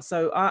going on.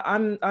 So I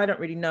don't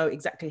really know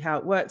exactly how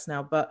it works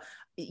now, but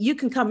you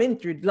can come in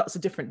through lots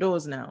of different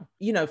doors now.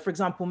 You know, for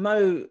example,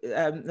 Mo,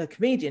 the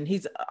comedian,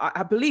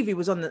 I believe he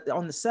was on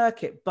the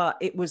circuit, but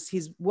it was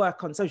his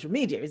work on social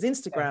media, his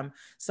Instagram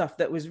stuff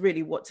that was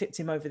really what tipped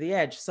him over the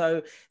edge.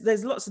 So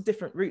there's lots of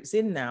different routes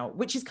in now,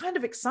 which is kind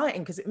of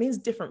exciting because it means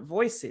different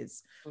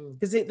voices.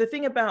 Because the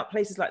thing about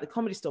places like the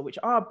Comedy Store, which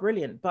are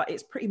brilliant, but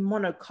it's pretty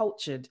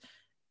monocultured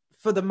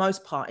for the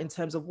most part in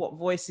terms of what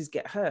voices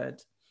get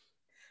heard.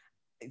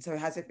 So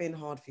has it been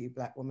hard for you,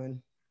 Black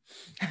woman?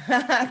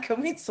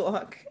 Can we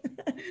talk?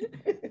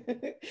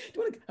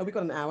 Have we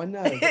got an hour?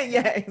 No.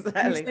 Yeah, exactly.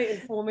 Can you stay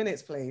in 4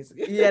 minutes, please?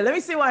 Yeah, let me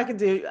see what I can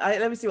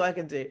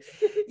do.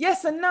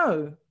 Yes and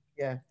no.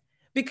 Yeah.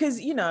 Because,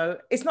 you know,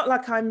 it's not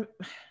like I'm,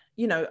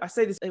 you know, I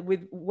say this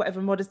with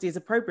whatever modesty is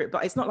appropriate,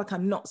 but it's not like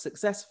I'm not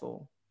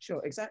successful.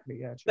 Sure, exactly.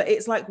 Yeah. True. But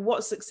it's like,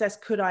 what success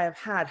could I have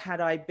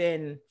had I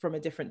been from a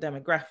different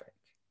demographic?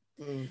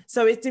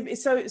 So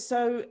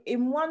so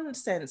in one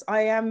sense,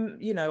 I am,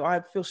 you know, I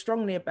feel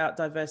strongly about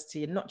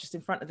diversity, and not just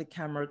in front of the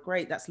camera.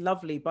 Great, that's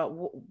lovely. But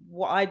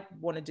what I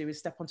want to do is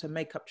step onto a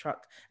makeup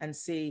truck and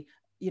see,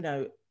 you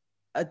know,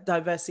 a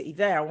diversity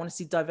there. I want to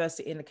see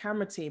diversity in the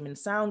camera team and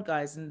sound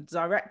guys and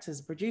directors,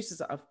 producers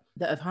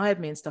that have hired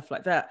me and stuff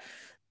like that.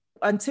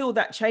 Until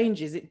that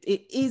changes,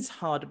 it is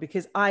harder,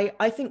 because I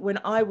think when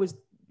I was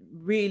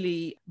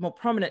really more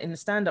prominent in the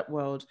stand-up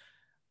world,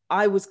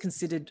 I was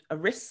considered a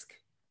risk.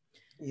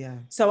 Yeah.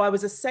 So I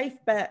was a safe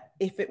bet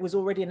if it was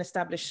already an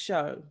established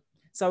show.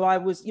 So I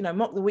was, you know,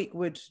 Mock the Week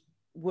would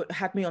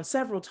had me on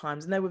several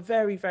times, and they were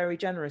very, very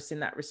generous in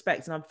that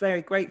respect. And I'm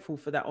very grateful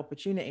for that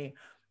opportunity.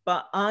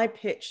 But I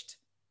pitched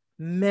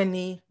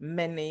many,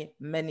 many,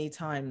 many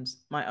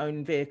times my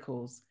own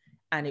vehicles.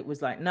 And it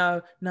was like,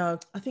 no,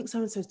 I think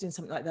so-and-so's doing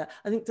something like that.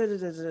 I think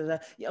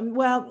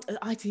well,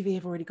 ITV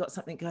have already got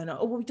something going on.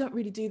 Oh, well, we don't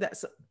really do that,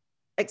 so,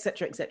 et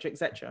cetera, et cetera, et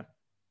cetera.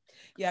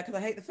 Yeah, because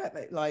I hate the fact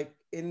that, like,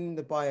 in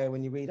the bio,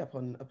 when you read up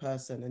on a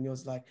person and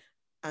yours like,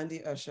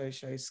 Andy Osho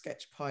show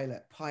sketch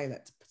pilot.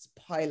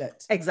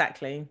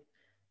 Exactly.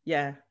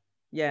 Yeah.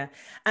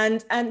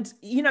 And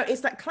you know,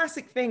 it's that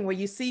classic thing where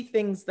you see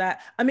things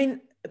that, I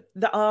mean,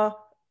 that are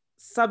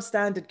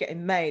substandard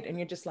getting made, and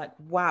you're just like,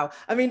 wow.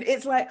 I mean,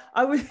 it's like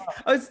I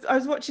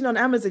was watching on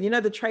Amazon, you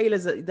know, the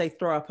trailers that they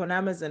throw up on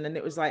Amazon, and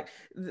it was like,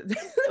 there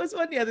was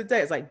one the other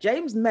day, it's like,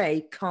 James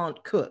May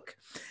can't cook,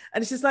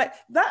 and it's just like,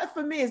 that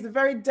for me is the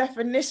very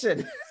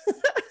definition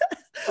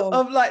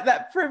of like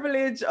that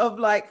privilege of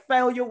like,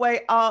 fail your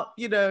way up,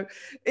 you know.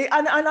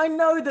 And I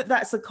know that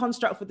that's a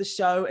construct for the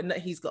show, and that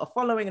he's got a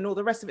following and all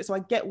the rest of it, so I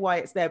get why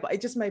it's there, but it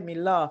just made me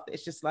laugh.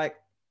 It's just like,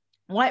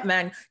 white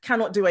man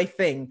cannot do a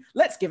thing,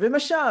 let's give him a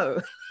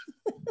show.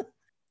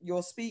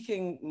 You're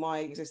speaking my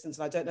existence,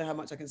 and I don't know how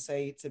much I can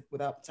say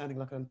without sounding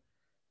like I'm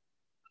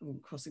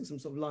crossing some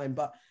sort of line,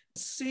 but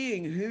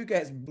seeing who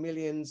gets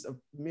millions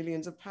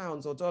of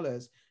pounds or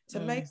dollars to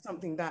make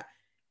something that,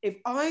 if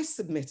I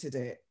submitted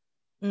it,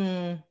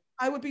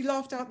 I would be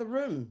laughed out the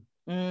room.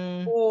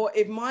 Or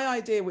if my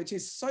idea, which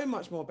is so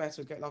much more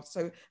better, would get laughed.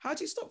 So how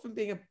do you stop from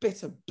being a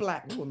bitter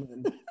Black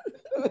woman?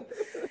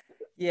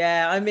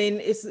 Yeah, I mean,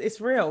 it's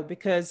real,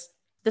 because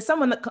there's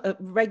someone that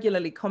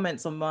regularly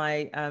comments on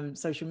my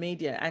social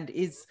media and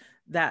is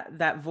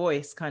that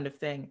voice kind of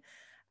thing.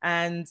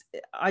 And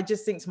I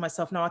just think to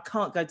myself, no, I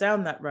can't go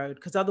down that road,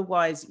 because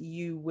otherwise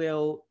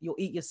you'll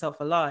eat yourself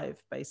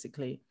alive,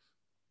 basically.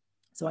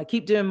 So I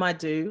keep doing my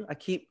do. I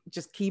keep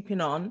just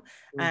keeping on,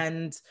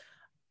 and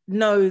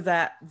know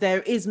that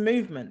there is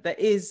movement, there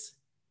is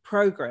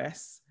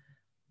progress.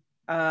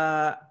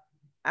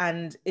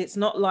 And it's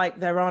not like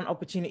there aren't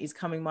opportunities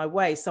coming my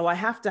way. So I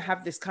have to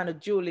have this kind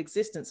of dual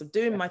existence of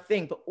doing my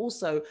thing, but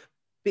also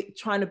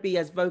trying to be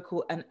as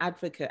vocal and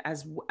advocate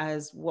as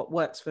what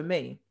works for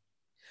me,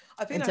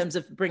 I think, in terms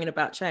of bringing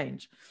about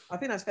change. I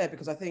think that's fair,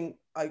 because I think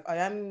I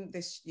am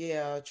this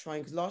year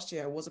trying, because last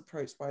year I was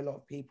approached by a lot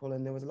of people,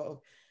 and there was a lot of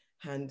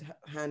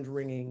hand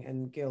wringing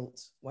and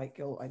guilt, white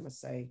guilt, I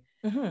must say.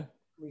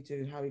 We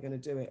do, how are we going to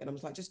do it? And I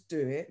was like, just do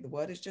it. The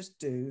word is just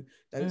do.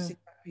 Don't see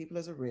people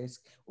as a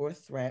risk or a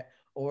threat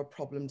or a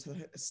problem to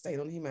a stain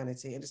on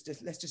humanity, and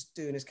just let's just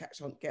do and just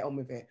get on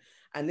with it.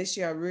 And this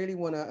year I really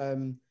want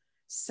to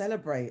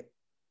celebrate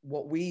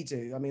what we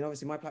do. I mean,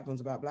 obviously my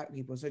platform's about Black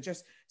people, so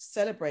just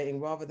celebrating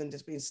rather than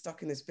just being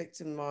stuck in this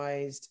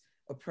victimized,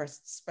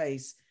 oppressed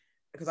space.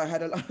 Because I've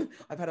had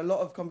a lot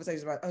of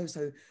conversations about, oh,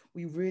 so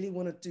we really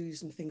want to do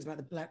some things about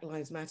the Black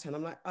Lives Matter, and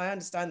I'm like, I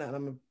understand that, and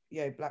I'm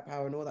Black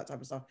power and all that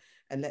type of stuff,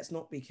 and let's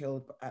not be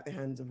killed at the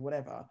hands of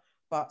whatever.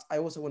 But I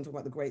also want to talk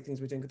about the great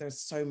things we're doing, because there's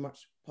so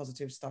much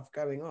positive stuff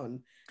going on,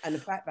 and the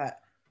fact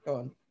that, go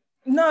on.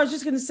 No, I was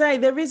just going to say,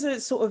 there is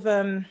a sort of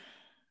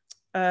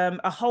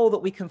a hole that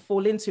we can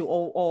fall into,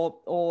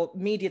 or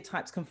media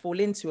types can fall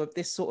into, of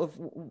this sort of,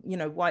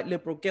 white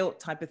liberal guilt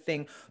type of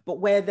thing, but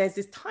where there's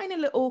this tiny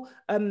little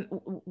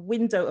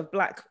window of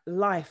Black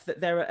life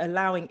that they're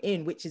allowing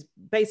in, which is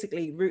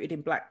basically rooted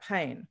in Black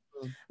pain.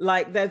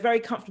 Like, they're very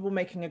comfortable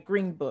making a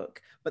green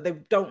book, but they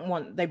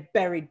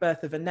buried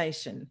Birth of a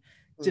Nation.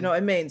 Do you know what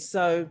I mean?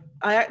 So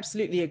I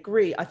absolutely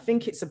agree. I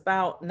think it's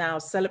about now,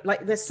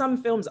 like, there's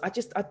some films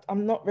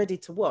I'm not ready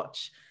to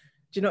watch.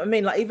 Do you know what I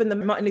mean? Like, even the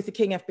Martin Luther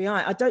King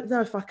FBI, I don't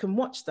know if I can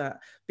watch that,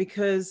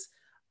 because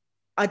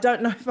I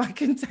don't know if I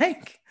can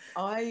take.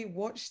 I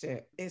watched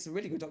it. It's a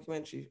really good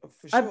documentary,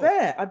 for sure.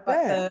 I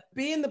bet.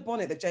 Be in the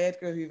Bonnet that J.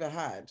 Edgar Hoover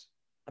had,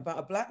 about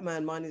a Black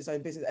man minding his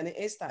own business.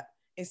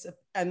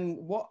 And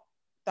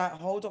that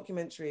whole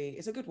documentary,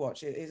 it's a good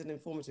watch. It is an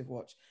informative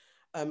watch.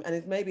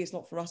 And maybe it's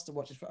not for us to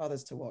watch, it's for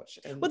others to watch.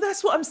 Well,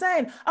 that's what I'm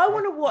saying. I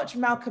want to watch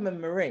Malcolm and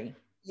Marie.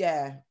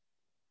 Yeah.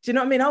 Do you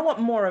know what I mean? I want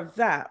more of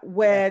that,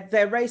 where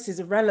their race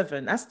is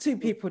irrelevant. That's two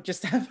people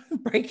just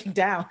breaking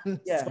down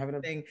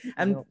something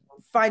and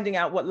finding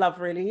out what love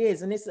really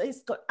is. And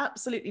it's got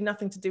absolutely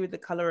nothing to do with the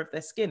color of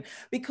their skin,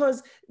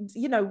 because,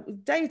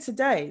 day to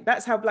day,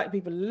 that's how Black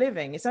people are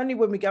living. It's only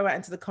when we go out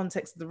into the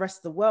context of the rest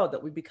of the world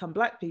that we become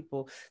Black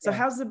people. So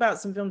how's it about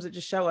some films that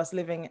just show us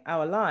living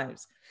our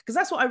lives? Because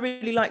that's what I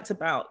really liked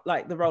about,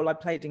 like, the role I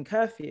played in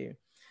Curfew,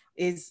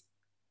 is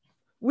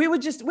we were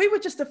just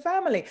a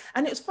family.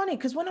 And it's funny,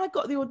 because when I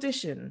got the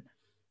audition,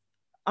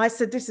 I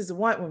said, this is a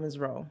white woman's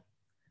role.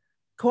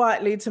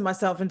 Quietly to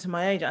myself and to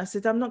my agent, I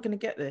said, I'm not going to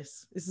get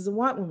this. This is a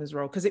white woman's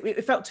role, because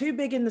it felt too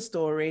big in the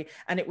story,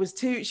 and it was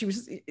she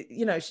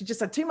just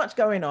had too much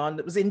going on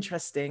that was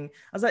interesting.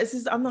 I was like,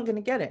 I'm not going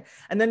to get it.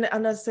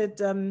 And I said,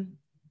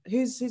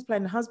 who's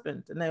playing the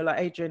husband? And they were like,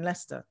 Adrian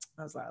Lester.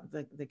 I was like,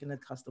 they're going to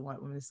cast a white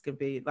woman. It's going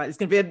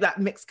to be that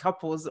mixed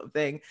couple sort of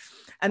thing.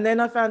 And then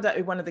I found out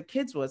who one of the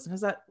kids was, and I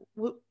was like,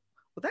 well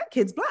that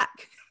kid's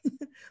Black.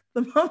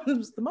 the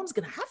mom's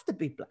going to have to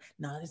be Black.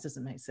 No, this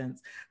doesn't make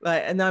sense.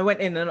 Like, and I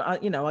went in and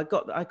I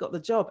got the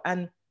job,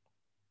 and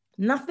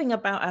nothing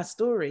about our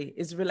story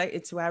is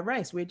related to our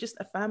race. We're just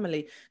a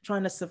family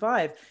trying to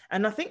survive.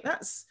 And I think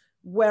that's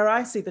where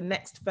I see the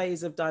next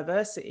phase of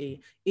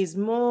diversity, is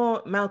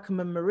more Malcolm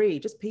and Marie,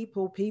 just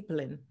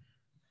peopling.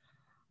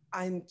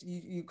 And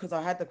you, because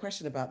I had the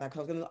question about that,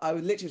 because I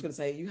was literally going to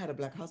say, you had a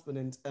Black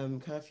husband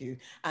in Curfew,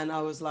 and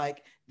I was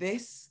like,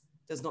 this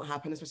does not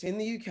happen, especially in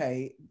the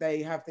UK.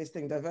 They have this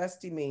thing,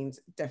 diversity means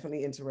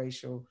definitely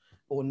interracial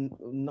or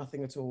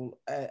nothing at all.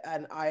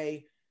 And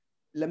I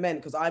lament,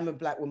 because I'm a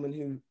Black woman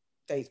who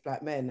dates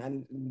Black men,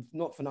 and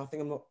not for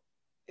nothing, I'm not,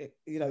 it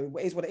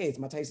is what it is.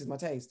 My taste is my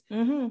taste.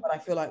 But I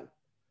feel like,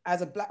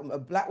 as a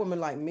Black woman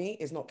like me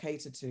is not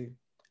catered to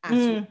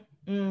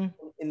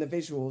in the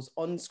visuals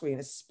on screen,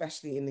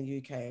 especially in the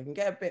UK. I can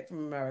get a bit from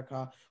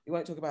America. We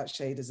won't talk about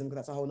shadism, because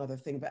that's a whole other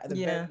thing. But at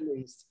the very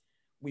least,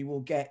 we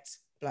will get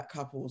Black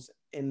couples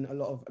in a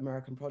lot of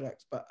American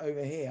products. But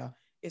over here,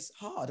 it's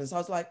hard. And so I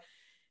was like,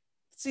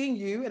 seeing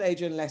you and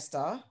Adrian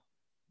Lester,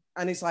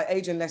 and it's like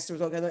Adrian Lester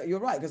was okay. You're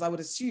right, because I would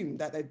assume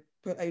that they'd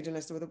put Adrian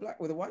Lester with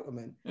a white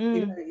woman,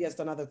 even though he has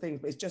done other things.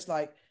 But it's just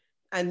like,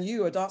 and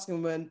you, a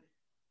dark-skinned woman,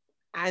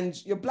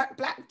 and you're black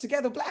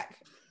together, Black.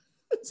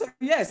 So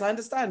yes, I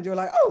understand. You're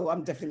like, oh,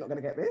 I'm definitely not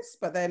going to get this.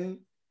 But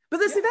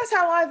see, that's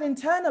how I've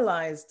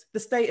internalized the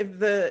state of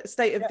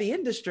the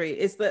industry,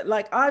 is that,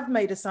 like, I've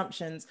made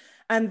assumptions,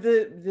 and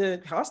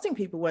the casting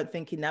people weren't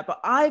thinking that, but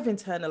I've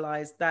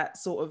internalized that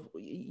sort of,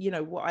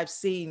 what I've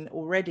seen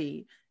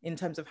already in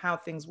terms of how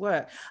things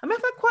work. I mean,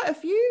 I've had quite a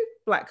few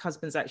Black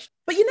husbands, actually.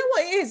 But you know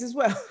what it is as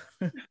well?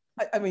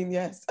 I mean,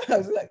 yes. I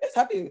was like, yes,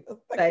 have you?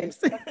 Thanks.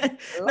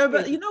 No,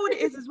 but you know what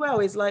it is as well,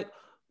 is like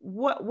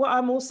what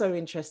I'm also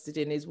interested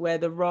in is where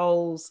the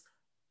roles,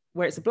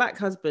 where it's a Black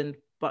husband,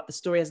 but the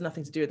story has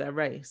nothing to do with their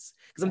race.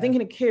 Because I'm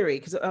thinking of Kiri,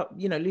 because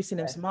you know, Lucy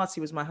Msamati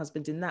was my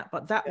husband in that,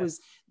 but that was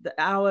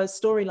our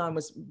storyline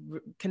was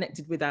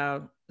connected with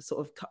our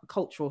sort of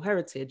cultural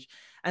heritage.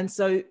 And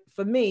so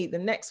for me, the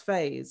next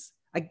phase,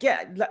 I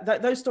get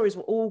that those stories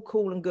were all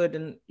cool and good,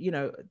 and you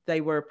know,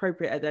 they were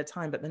appropriate at their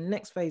time, but the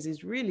next phase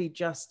is really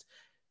just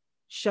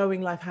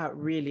showing life how it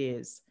really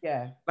is.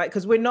 Like,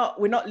 because we're not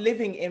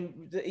living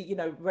in the, you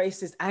know,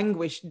 racist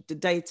anguish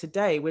day to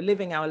day. We're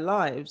living our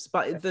lives,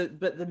 but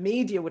the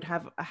media would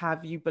have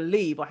you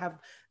believe, or have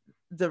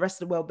the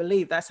rest of the world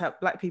believe, that's how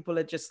Black people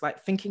are just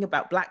like thinking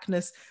about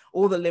Blackness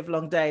all the live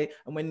long day.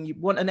 And when you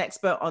want an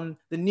expert on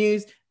the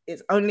news,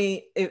 it's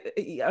only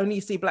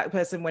you see Black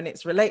person when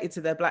it's related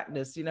to their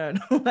Blackness, you know,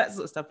 and all that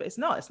sort of stuff. But it's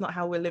not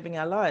how we're living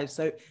our lives.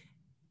 So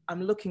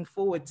I'm looking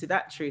forward to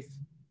that truth.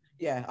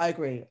 Yeah, I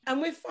agree. And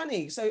we're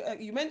funny. So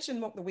you mentioned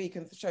Mock the Week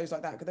and shows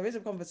like that, because there is a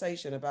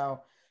conversation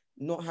about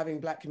not having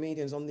Black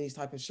comedians on these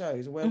type of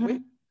shows where we're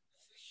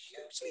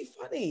hugely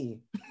funny.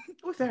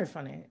 We're very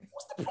funny.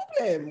 What's the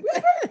problem?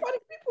 We're very funny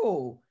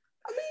people.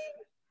 I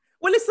mean,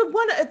 well, it's a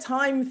one at a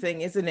time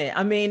thing, isn't it?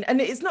 I mean,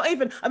 and it's not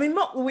even, I mean,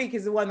 Mock the Week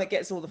is the one that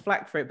gets all the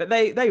flack for it, but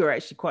they were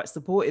actually quite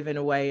supportive in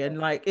a way. And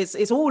like,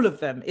 it's all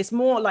of them. It's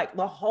more like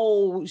the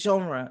whole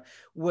genre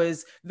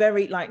was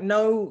very like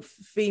no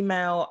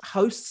female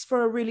hosts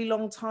for a really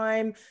long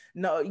time.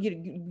 No,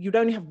 you'd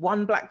only have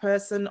one Black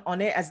person on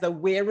it, as though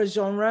we're a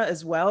genre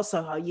as well.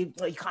 So you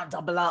can't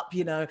double up,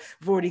 you know,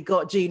 we've already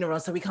got Gina on,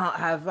 so we can't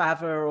have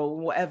her or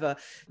whatever.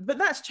 But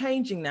that's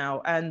changing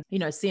now. And, you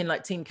know, seeing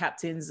like team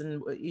captains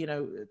and, you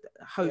know,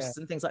 hosts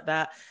and things like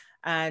that.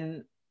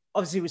 And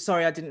obviously we're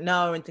sorry I didn't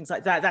know and things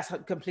like that. That's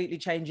completely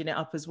changing it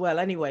up as well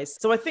anyways.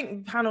 So I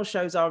think panel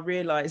shows are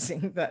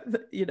realizing that,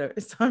 you know,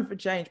 it's time for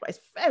change, but it's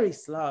very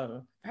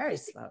slow.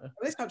 Well,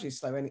 this country's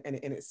slow in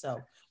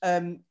itself.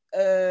 I'm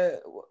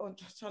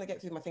just trying to get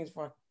through my things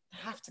before I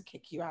have to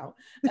kick you out.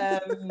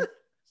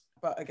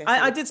 But I guess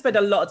I did spend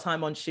a lot of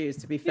time on shoes,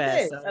 to be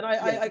fair. So, and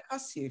I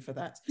cuss you for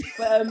that.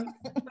 But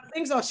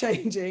things are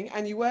changing,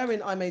 and you were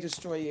in I May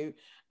Destroy You,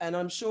 and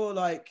I'm sure,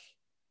 like,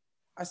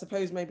 I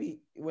suppose maybe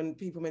when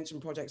people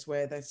mention projects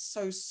where they're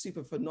so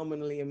super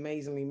phenomenally,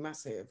 amazingly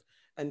massive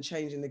and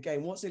changing the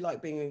game, what's it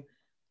like being,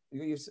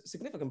 you're a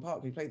significant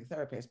part, you play the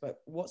therapist,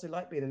 but what's it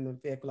like being in a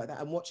vehicle like that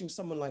and watching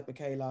someone like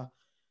Michaela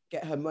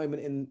get her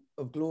moment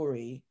of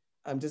glory,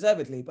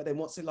 deservedly, but then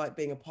what's it like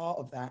being a part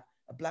of that,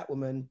 a Black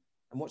woman,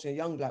 and watching a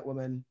young Black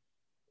woman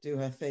do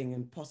her thing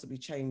and possibly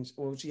change,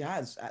 or she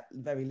has at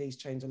the very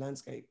least changed the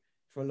landscape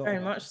for a lot. Very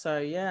much so,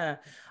 yeah.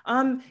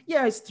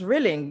 Yeah, it's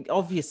thrilling,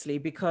 obviously,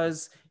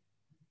 because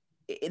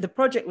the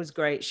project was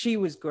great, she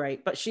was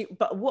great,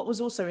 but what was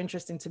also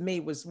interesting to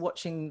me was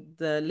watching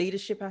the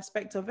leadership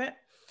aspect of it,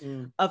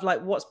 of like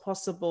what's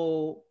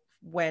possible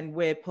when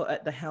we're put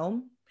at the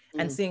helm,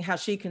 and seeing how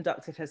she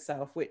conducted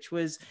herself, which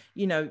was,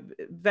 you know,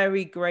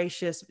 very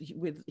gracious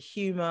with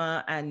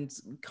humor and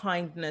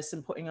kindness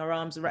and putting her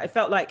arms around. It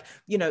felt like,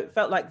 you know,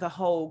 the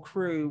whole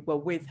crew were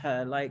with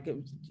her. Like,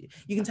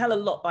 you can tell a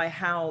lot by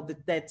how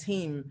their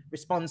team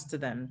responds to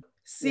them.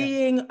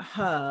 Seeing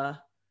her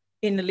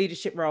in the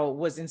leadership role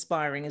was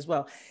inspiring as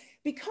well,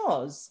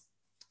 because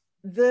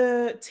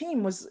the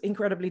team was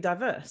incredibly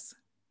diverse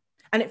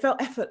and it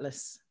felt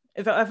effortless.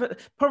 It felt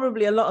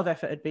probably a lot of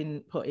effort had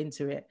been put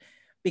into it,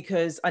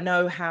 because I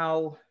know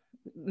how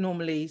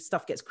normally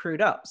stuff gets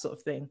crewed up, sort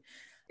of thing.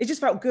 It just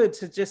felt good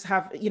to just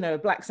have, you know, a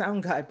Black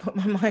sound guy put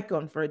my mic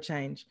on for a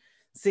change.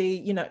 See,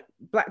 you know,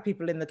 Black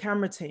people in the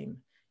camera team.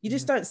 You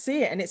just don't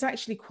see it. And it's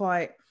actually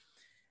quite,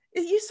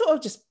 you sort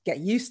of just get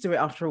used to it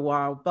after a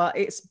while, but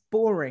it's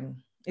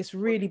boring. It's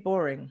really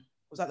boring.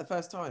 Was that the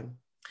first time?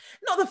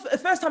 Not the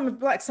first time with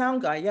Black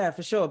sound guy, yeah,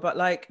 for sure. But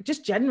like,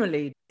 just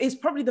generally, it's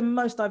probably the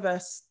most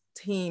diverse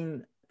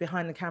team,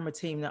 behind the camera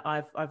team, that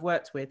I've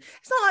worked with.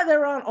 It's not like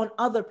there aren't on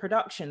other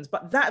productions,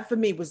 but that for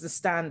me was the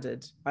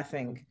standard. I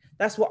think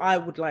that's what I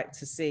would like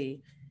to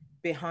see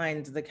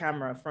behind the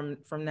camera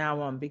from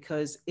now on,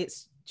 because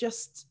it's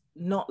just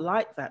not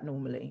like that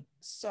normally.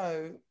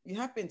 So you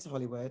have been to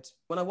Hollywood.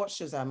 When I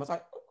watched Shazam, I was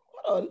like,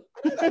 hold on,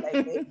 I know that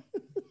lady.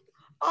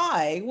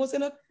 I was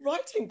in a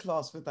writing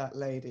class with that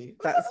lady.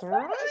 That's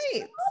right.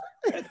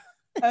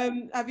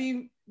 Have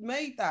you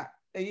made that?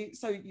 And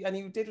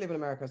you did live in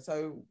America.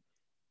 So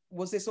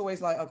was this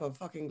always like, oh God,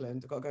 fuck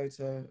England, I've got to go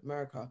to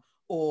America?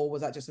 Or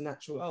was that just a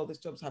natural, oh, this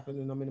job's happened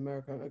and I'm in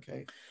America,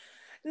 okay?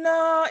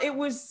 No, it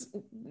was,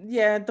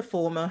 the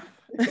former.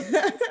 But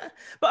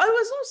I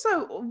was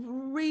also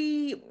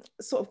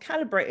sort of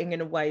calibrating in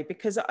a way,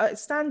 because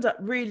stand-up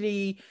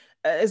really,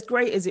 as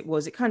great as it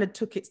was, it kind of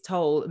took its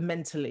toll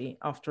mentally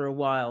after a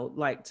while,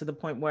 like to the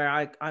point where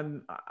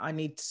I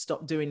need to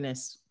stop doing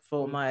this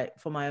for my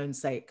own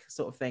sake,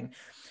 sort of thing.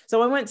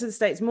 So I went to the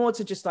States more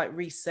to just like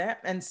reset.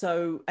 And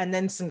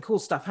then some cool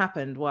stuff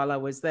happened while I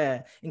was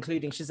there,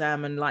 including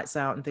Shazam and Lights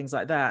Out and things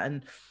like that.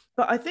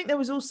 But I think there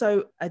was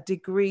also a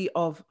degree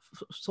of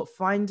sort of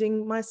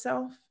finding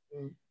myself,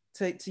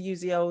 to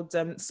use the old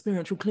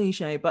spiritual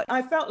cliche. But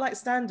I felt like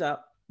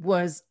stand-up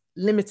was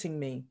limiting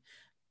me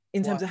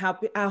in terms of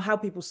how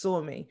people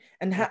saw me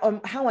and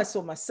how I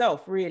saw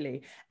myself,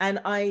 really. And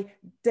I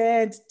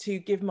dared to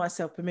give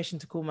myself permission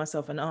to call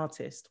myself an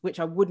artist, which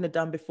I wouldn't have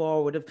done before.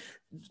 I would have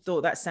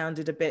thought that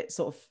sounded a bit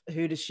sort of,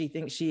 who does she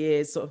think she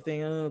is, sort of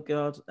thing. Oh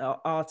God,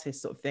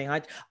 artist sort of thing.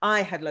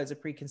 I had loads of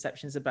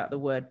preconceptions about the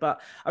word, but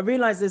I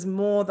realized there's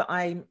more that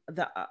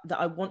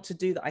I want to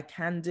do, that I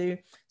can do.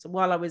 So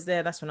while I was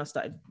there, that's when I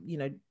started,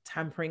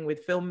 tampering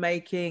with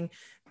filmmaking.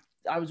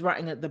 I was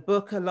writing the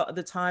book a lot of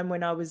the time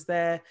when I was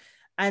there.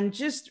 And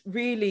just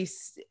really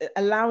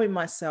allowing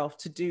myself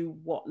to do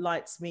what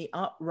lights me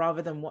up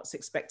rather than what's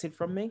expected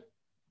from me.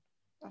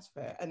 That's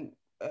fair. And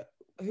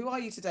who are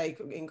you today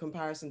in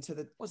comparison to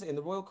the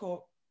Royal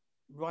Court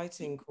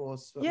writing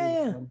course?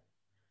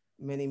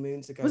 Many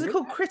moons ago. Was it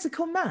called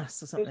Critical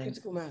Mass or something?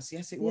 Critical Mass,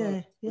 yes, it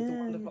was. With the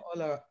wonderful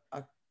Ola.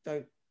 I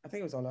think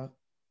it was Ola.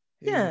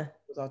 Who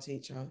was our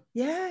teacher.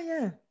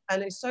 Yeah.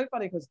 And it's so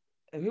funny because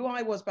who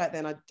I was back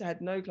then, I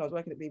had no clue. I was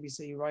working at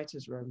BBC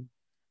Writers' Room.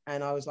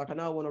 And I was like, I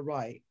know I want to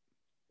write,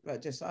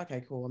 but just,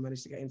 okay, cool. I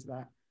managed to get into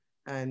that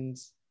and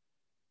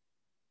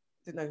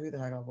didn't know who the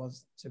heck I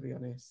was, to be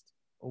honest,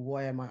 or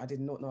why am I? I did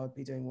not know I'd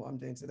be doing what I'm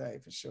doing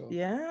today, for sure.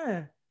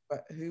 Yeah.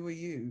 But who were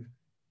you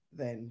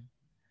then?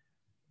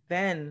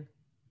 When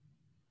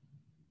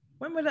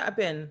would that have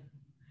been?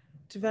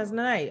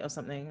 2008 or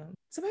something.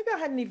 So maybe I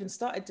hadn't even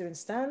started doing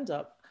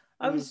stand-up.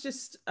 I was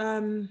just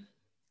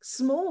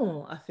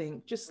small, I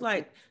think, just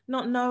like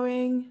not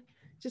knowing,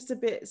 just a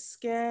bit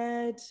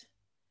scared,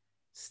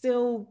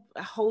 still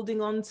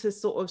holding on to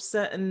sort of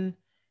certain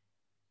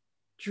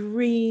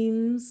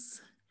dreams.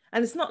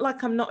 And it's not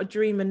like I'm not a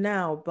dreamer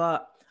now,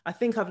 but I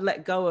think I've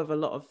let go of a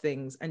lot of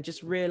things and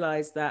just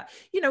realized that,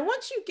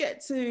 once you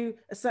get to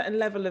a certain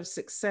level of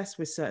success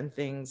with certain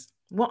things,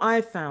 what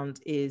I found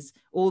is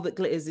all that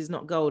glitters is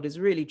not gold is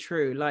really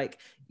true. Like,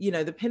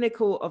 the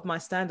pinnacle of my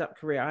stand-up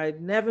career, I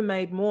had never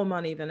made more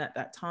money than at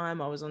that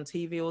time. I was on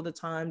TV all the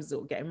time,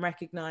 sort of getting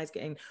recognized,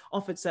 getting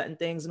offered certain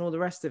things and all the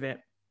rest of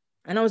it.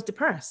 And I was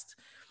depressed.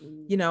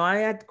 I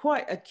had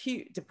quite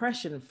acute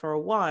depression for a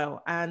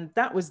while, and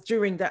that was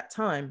during that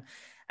time.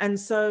 And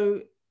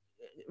so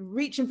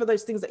reaching for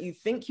those things that you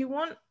think you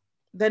want,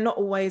 they're not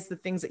always the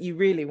things that you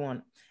really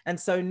want. And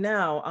so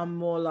now I'm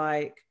more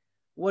like,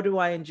 what do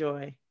I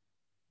enjoy?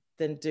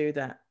 Then do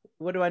that.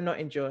 What do I not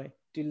enjoy?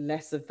 Do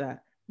less of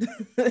that.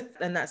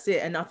 And that's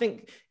it. And I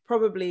think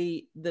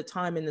probably the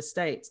time in the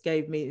States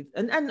gave me,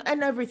 and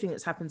everything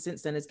that's happened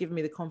since then has given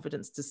me the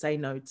confidence to say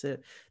no to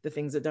the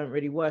things that don't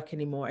really work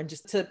anymore, and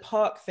just to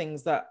park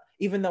things that,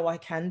 even though I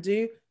can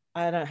do,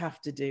 I don't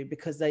have to do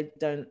because they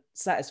don't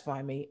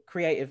satisfy me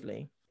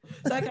creatively.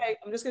 So, okay,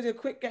 I'm just going to do a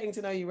quick getting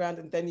to know you round,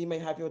 and then you may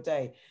have your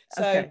day.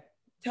 So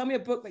Tell me a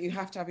book that you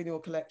have to have in your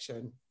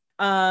collection.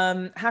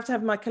 Have to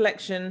have my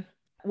collection.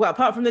 Well,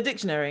 apart from the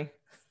dictionary.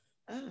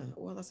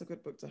 Well, that's a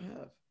good book to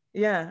have.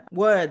 Yeah,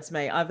 words,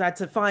 mate. I've had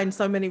to find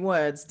so many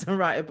words to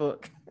write a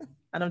book,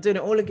 and I'm doing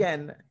it all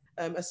again.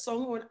 A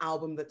song or an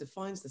album that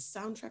defines the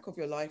soundtrack of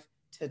your life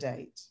to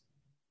date.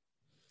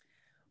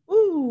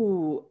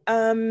 Ooh,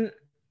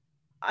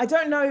 I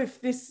don't know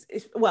if this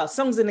is, well,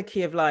 Songs in the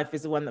Key of Life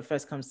is the one that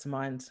first comes to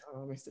mind. Oh,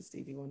 Mr.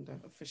 Stevie Wonder,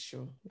 for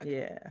sure.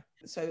 Okay. Yeah.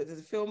 So there's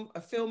a film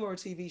or a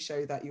TV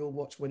show that you'll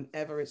watch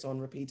whenever it's on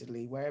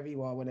repeatedly, wherever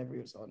you are, whenever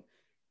it's on.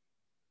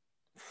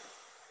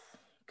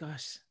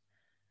 Gosh,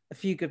 A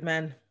Few Good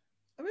Men.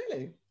 Oh,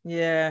 really?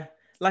 Yeah.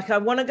 Like, I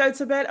want to go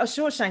to bed. Oh,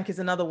 Shawshank is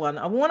another one.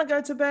 I want to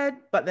go to bed,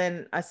 but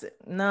then I said,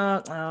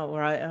 no, all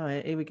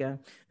right, here we go.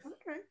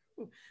 Okay,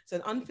 cool. So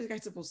an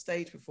unforgettable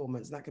stage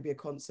performance, and that could be a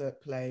concert,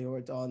 play, or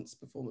a dance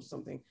performance,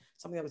 something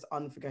that was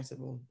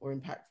unforgettable or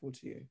impactful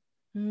to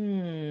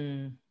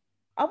you.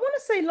 I want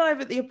to say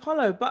Live at the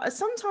Apollo, but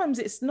sometimes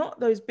it's not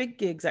those big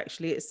gigs,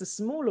 actually. It's the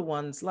smaller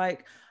ones.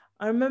 Like,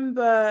 I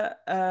remember,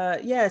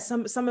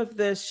 some of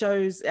the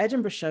shows,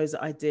 Edinburgh shows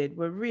that I did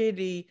were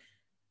really...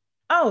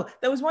 Oh,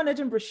 there was one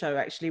Edinburgh show,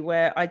 actually,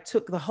 where I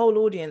took the whole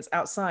audience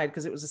outside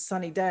because it was a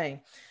sunny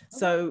day.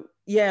 So,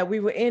 yeah, we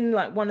were in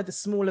like one of the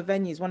smaller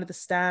venues, one of the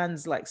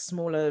stands, like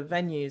smaller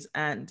venues,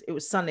 and it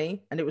was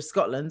sunny and it was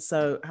Scotland.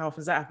 So how often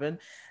does that happen?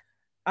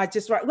 I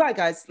just, right,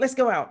 guys, let's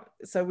go out.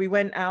 So we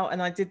went out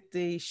and I did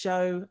the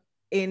show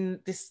in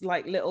this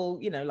like little,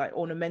 like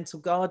ornamental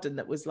garden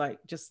that was like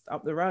just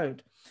up the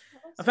road.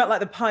 I felt like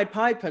the Pied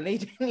Piper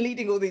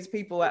leading all these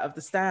people out of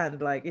the stand,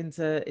 like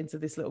into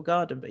this little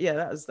garden. But yeah,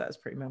 that was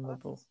pretty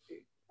memorable.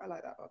 I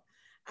like that one.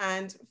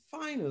 And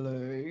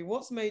finally,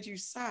 what's made you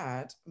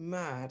sad,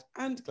 mad,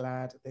 and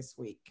glad this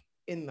week,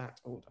 in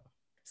that order?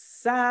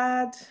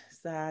 Sad,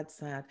 sad,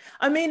 sad.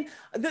 I mean,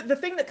 the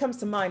thing that comes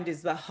to mind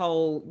is the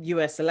whole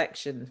US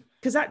election,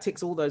 because that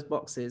ticks all those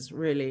boxes,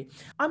 really.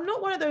 I'm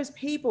not one of those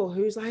people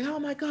who's like, oh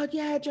my God,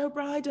 yeah, Joe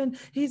Biden,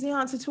 he's the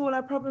answer to all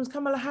our problems.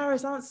 Kamala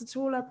Harris, answer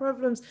to all our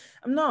problems.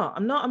 I'm not,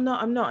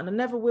 and I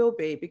never will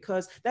be,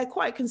 because they're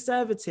quite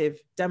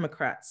conservative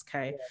Democrats,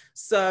 okay? Yeah.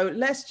 So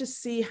let's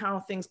just see how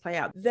things play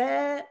out.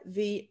 They're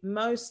the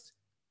most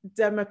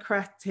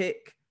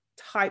democratic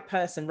type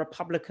person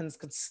Republicans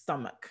could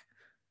stomach.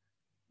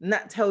 And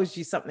that tells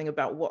you something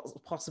about what's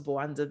possible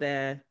under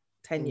their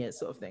tenure,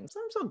 sort of thing. So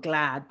I'm sort of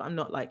glad, but I'm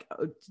not like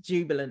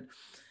jubilant.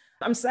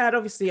 I'm sad,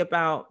 obviously,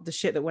 about the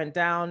shit that went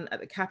down at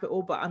the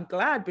Capitol, but I'm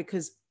glad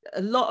because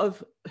a lot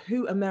of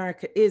who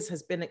America is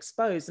has been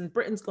exposed, and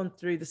Britain's gone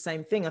through the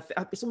same thing.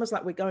 It's almost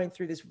like we're going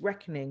through this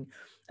reckoning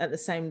at the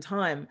same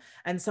time.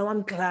 And so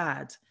I'm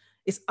glad.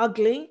 It's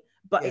ugly,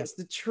 but it's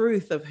the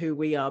truth of who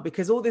we are,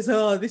 because all this,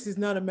 oh, this is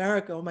not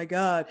America, oh my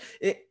God.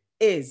 It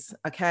is,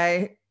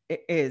 okay?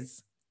 It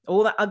is.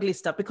 All that ugly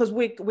stuff, because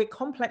we're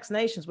complex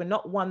nations. We're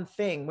not one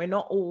thing. We're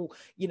not all,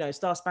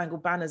 Star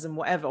Spangled Banners and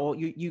whatever, or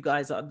you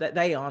guys are, that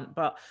they aren't,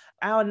 but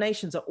our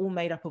nations are all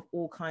made up of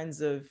all kinds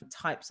of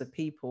types of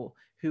people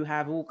who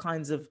have all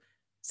kinds of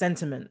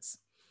sentiments.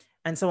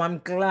 And so I'm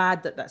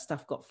glad that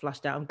stuff got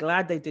flushed out. I'm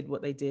glad they did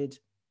what they did.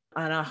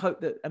 And I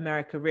hope that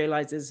America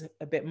realizes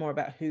a bit more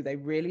about who they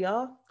really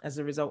are as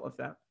a result of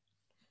that.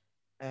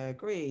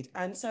 Agreed.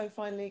 And so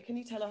finally, can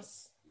you tell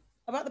us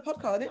about the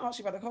podcast? I didn't ask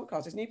you about the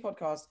podcast, this new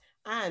podcast,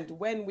 and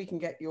when we can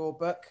get your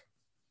book,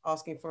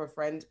 Asking for a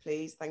Friend,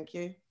 please. Thank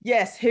you.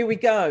 Yes, here we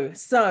go.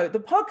 So the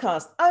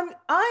podcast,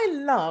 I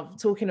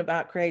love talking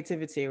about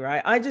creativity,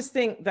 right? I just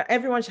think that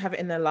everyone should have it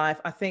in their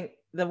life. I think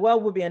the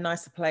world would be a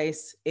nicer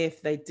place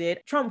if they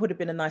did. Trump would have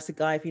been a nicer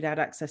guy if he'd had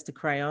access to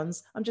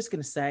crayons. I'm just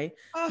going to say,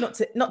 not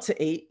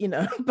to eat,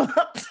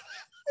 but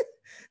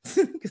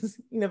because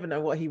you never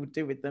know what he would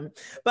do with them.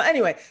 But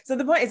anyway, so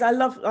the point is, I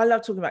love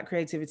talking about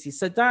creativity.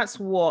 So that's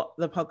what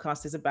the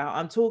podcast is about.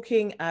 I'm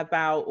talking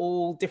about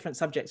all different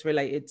subjects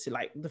related to,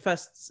 like, the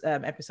first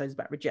episode is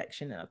about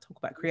rejection, and I'll talk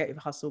about creative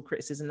hustle,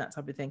 criticism, that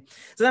type of thing.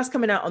 So that's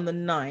coming out on the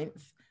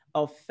 9th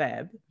of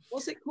Feb.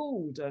 What's it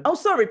called? Oh,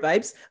 sorry,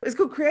 babes. It's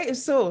called Creative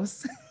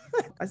Source.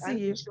 I see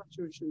you.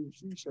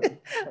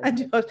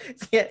 And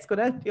it's called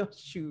Andy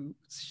Osho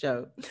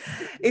Show.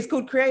 It's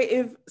called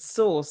Creative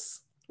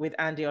Source with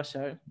Andy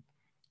Osho.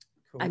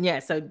 Cool. And yeah,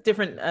 so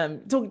different,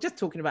 just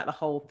talking about the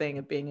whole thing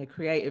of being a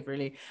creative,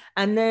 really.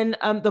 And then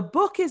the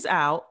book is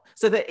out.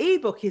 So the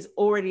ebook is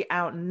already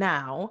out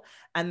now.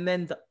 And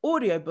then the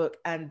audiobook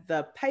and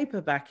the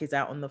paperback is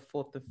out on the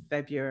 4th of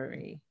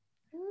February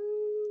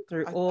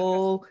through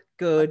all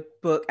good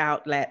book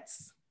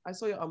outlets. I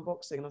saw your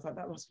unboxing and I was like,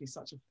 that must be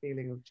such a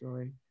feeling of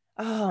joy.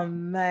 Oh,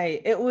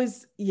 mate, it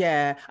was,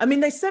 yeah. I mean,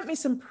 they sent me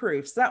some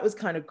proofs. That was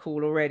kind of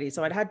cool already.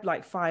 So I'd had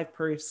like 5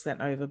 proofs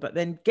sent over, but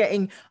then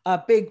getting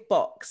a big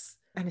box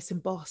and it's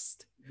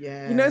embossed.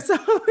 Yeah. So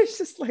I was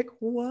just like,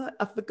 what?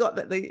 I forgot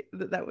that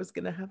that was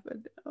going to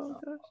happen. Oh,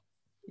 gosh.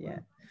 Yeah.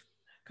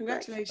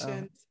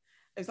 Congratulations.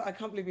 It's like, I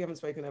can't believe we haven't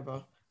spoken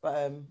ever,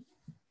 but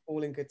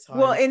all in good time.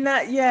 Well, in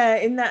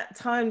that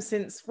time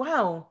since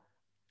what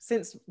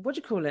do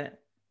you call it?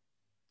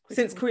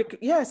 Since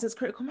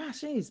Critical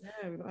Mass, jeez.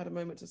 Yeah, we've not had a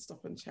moment to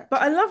stop and chat.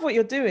 But I love what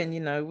you're doing,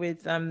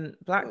 with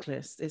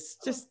Blacklist. It's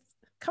just,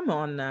 come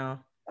on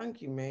now.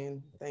 Thank you,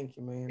 man.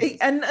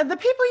 And the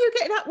people you're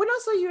getting out, when I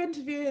saw you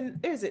interviewing,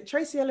 who is it,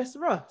 Tracy Ellis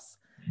Ross?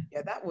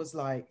 Yeah, that was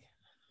like,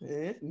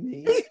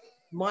 me.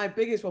 My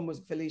biggest one was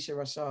Felicia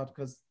Rashad,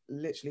 because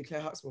literally Claire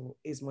Huxtable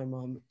is my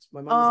mum.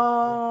 My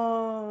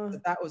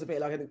mum. That was a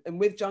bit like, and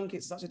with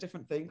junkets, such a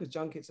different thing, because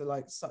junkets are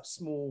like such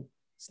small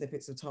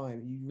snippets of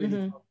time. You really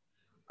can't.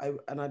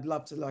 And I'd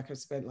love to have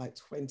spent like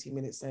 20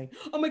 minutes saying,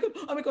 oh my God,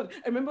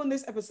 I remember on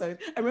this episode.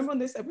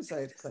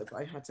 So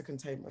I had to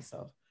contain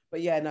myself. But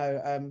yeah,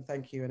 no,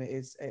 thank you. And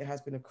it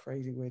has been a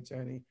crazy, weird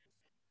journey.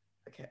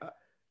 Okay.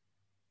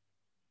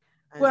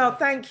 Well,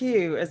 thank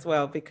you as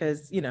well,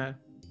 because,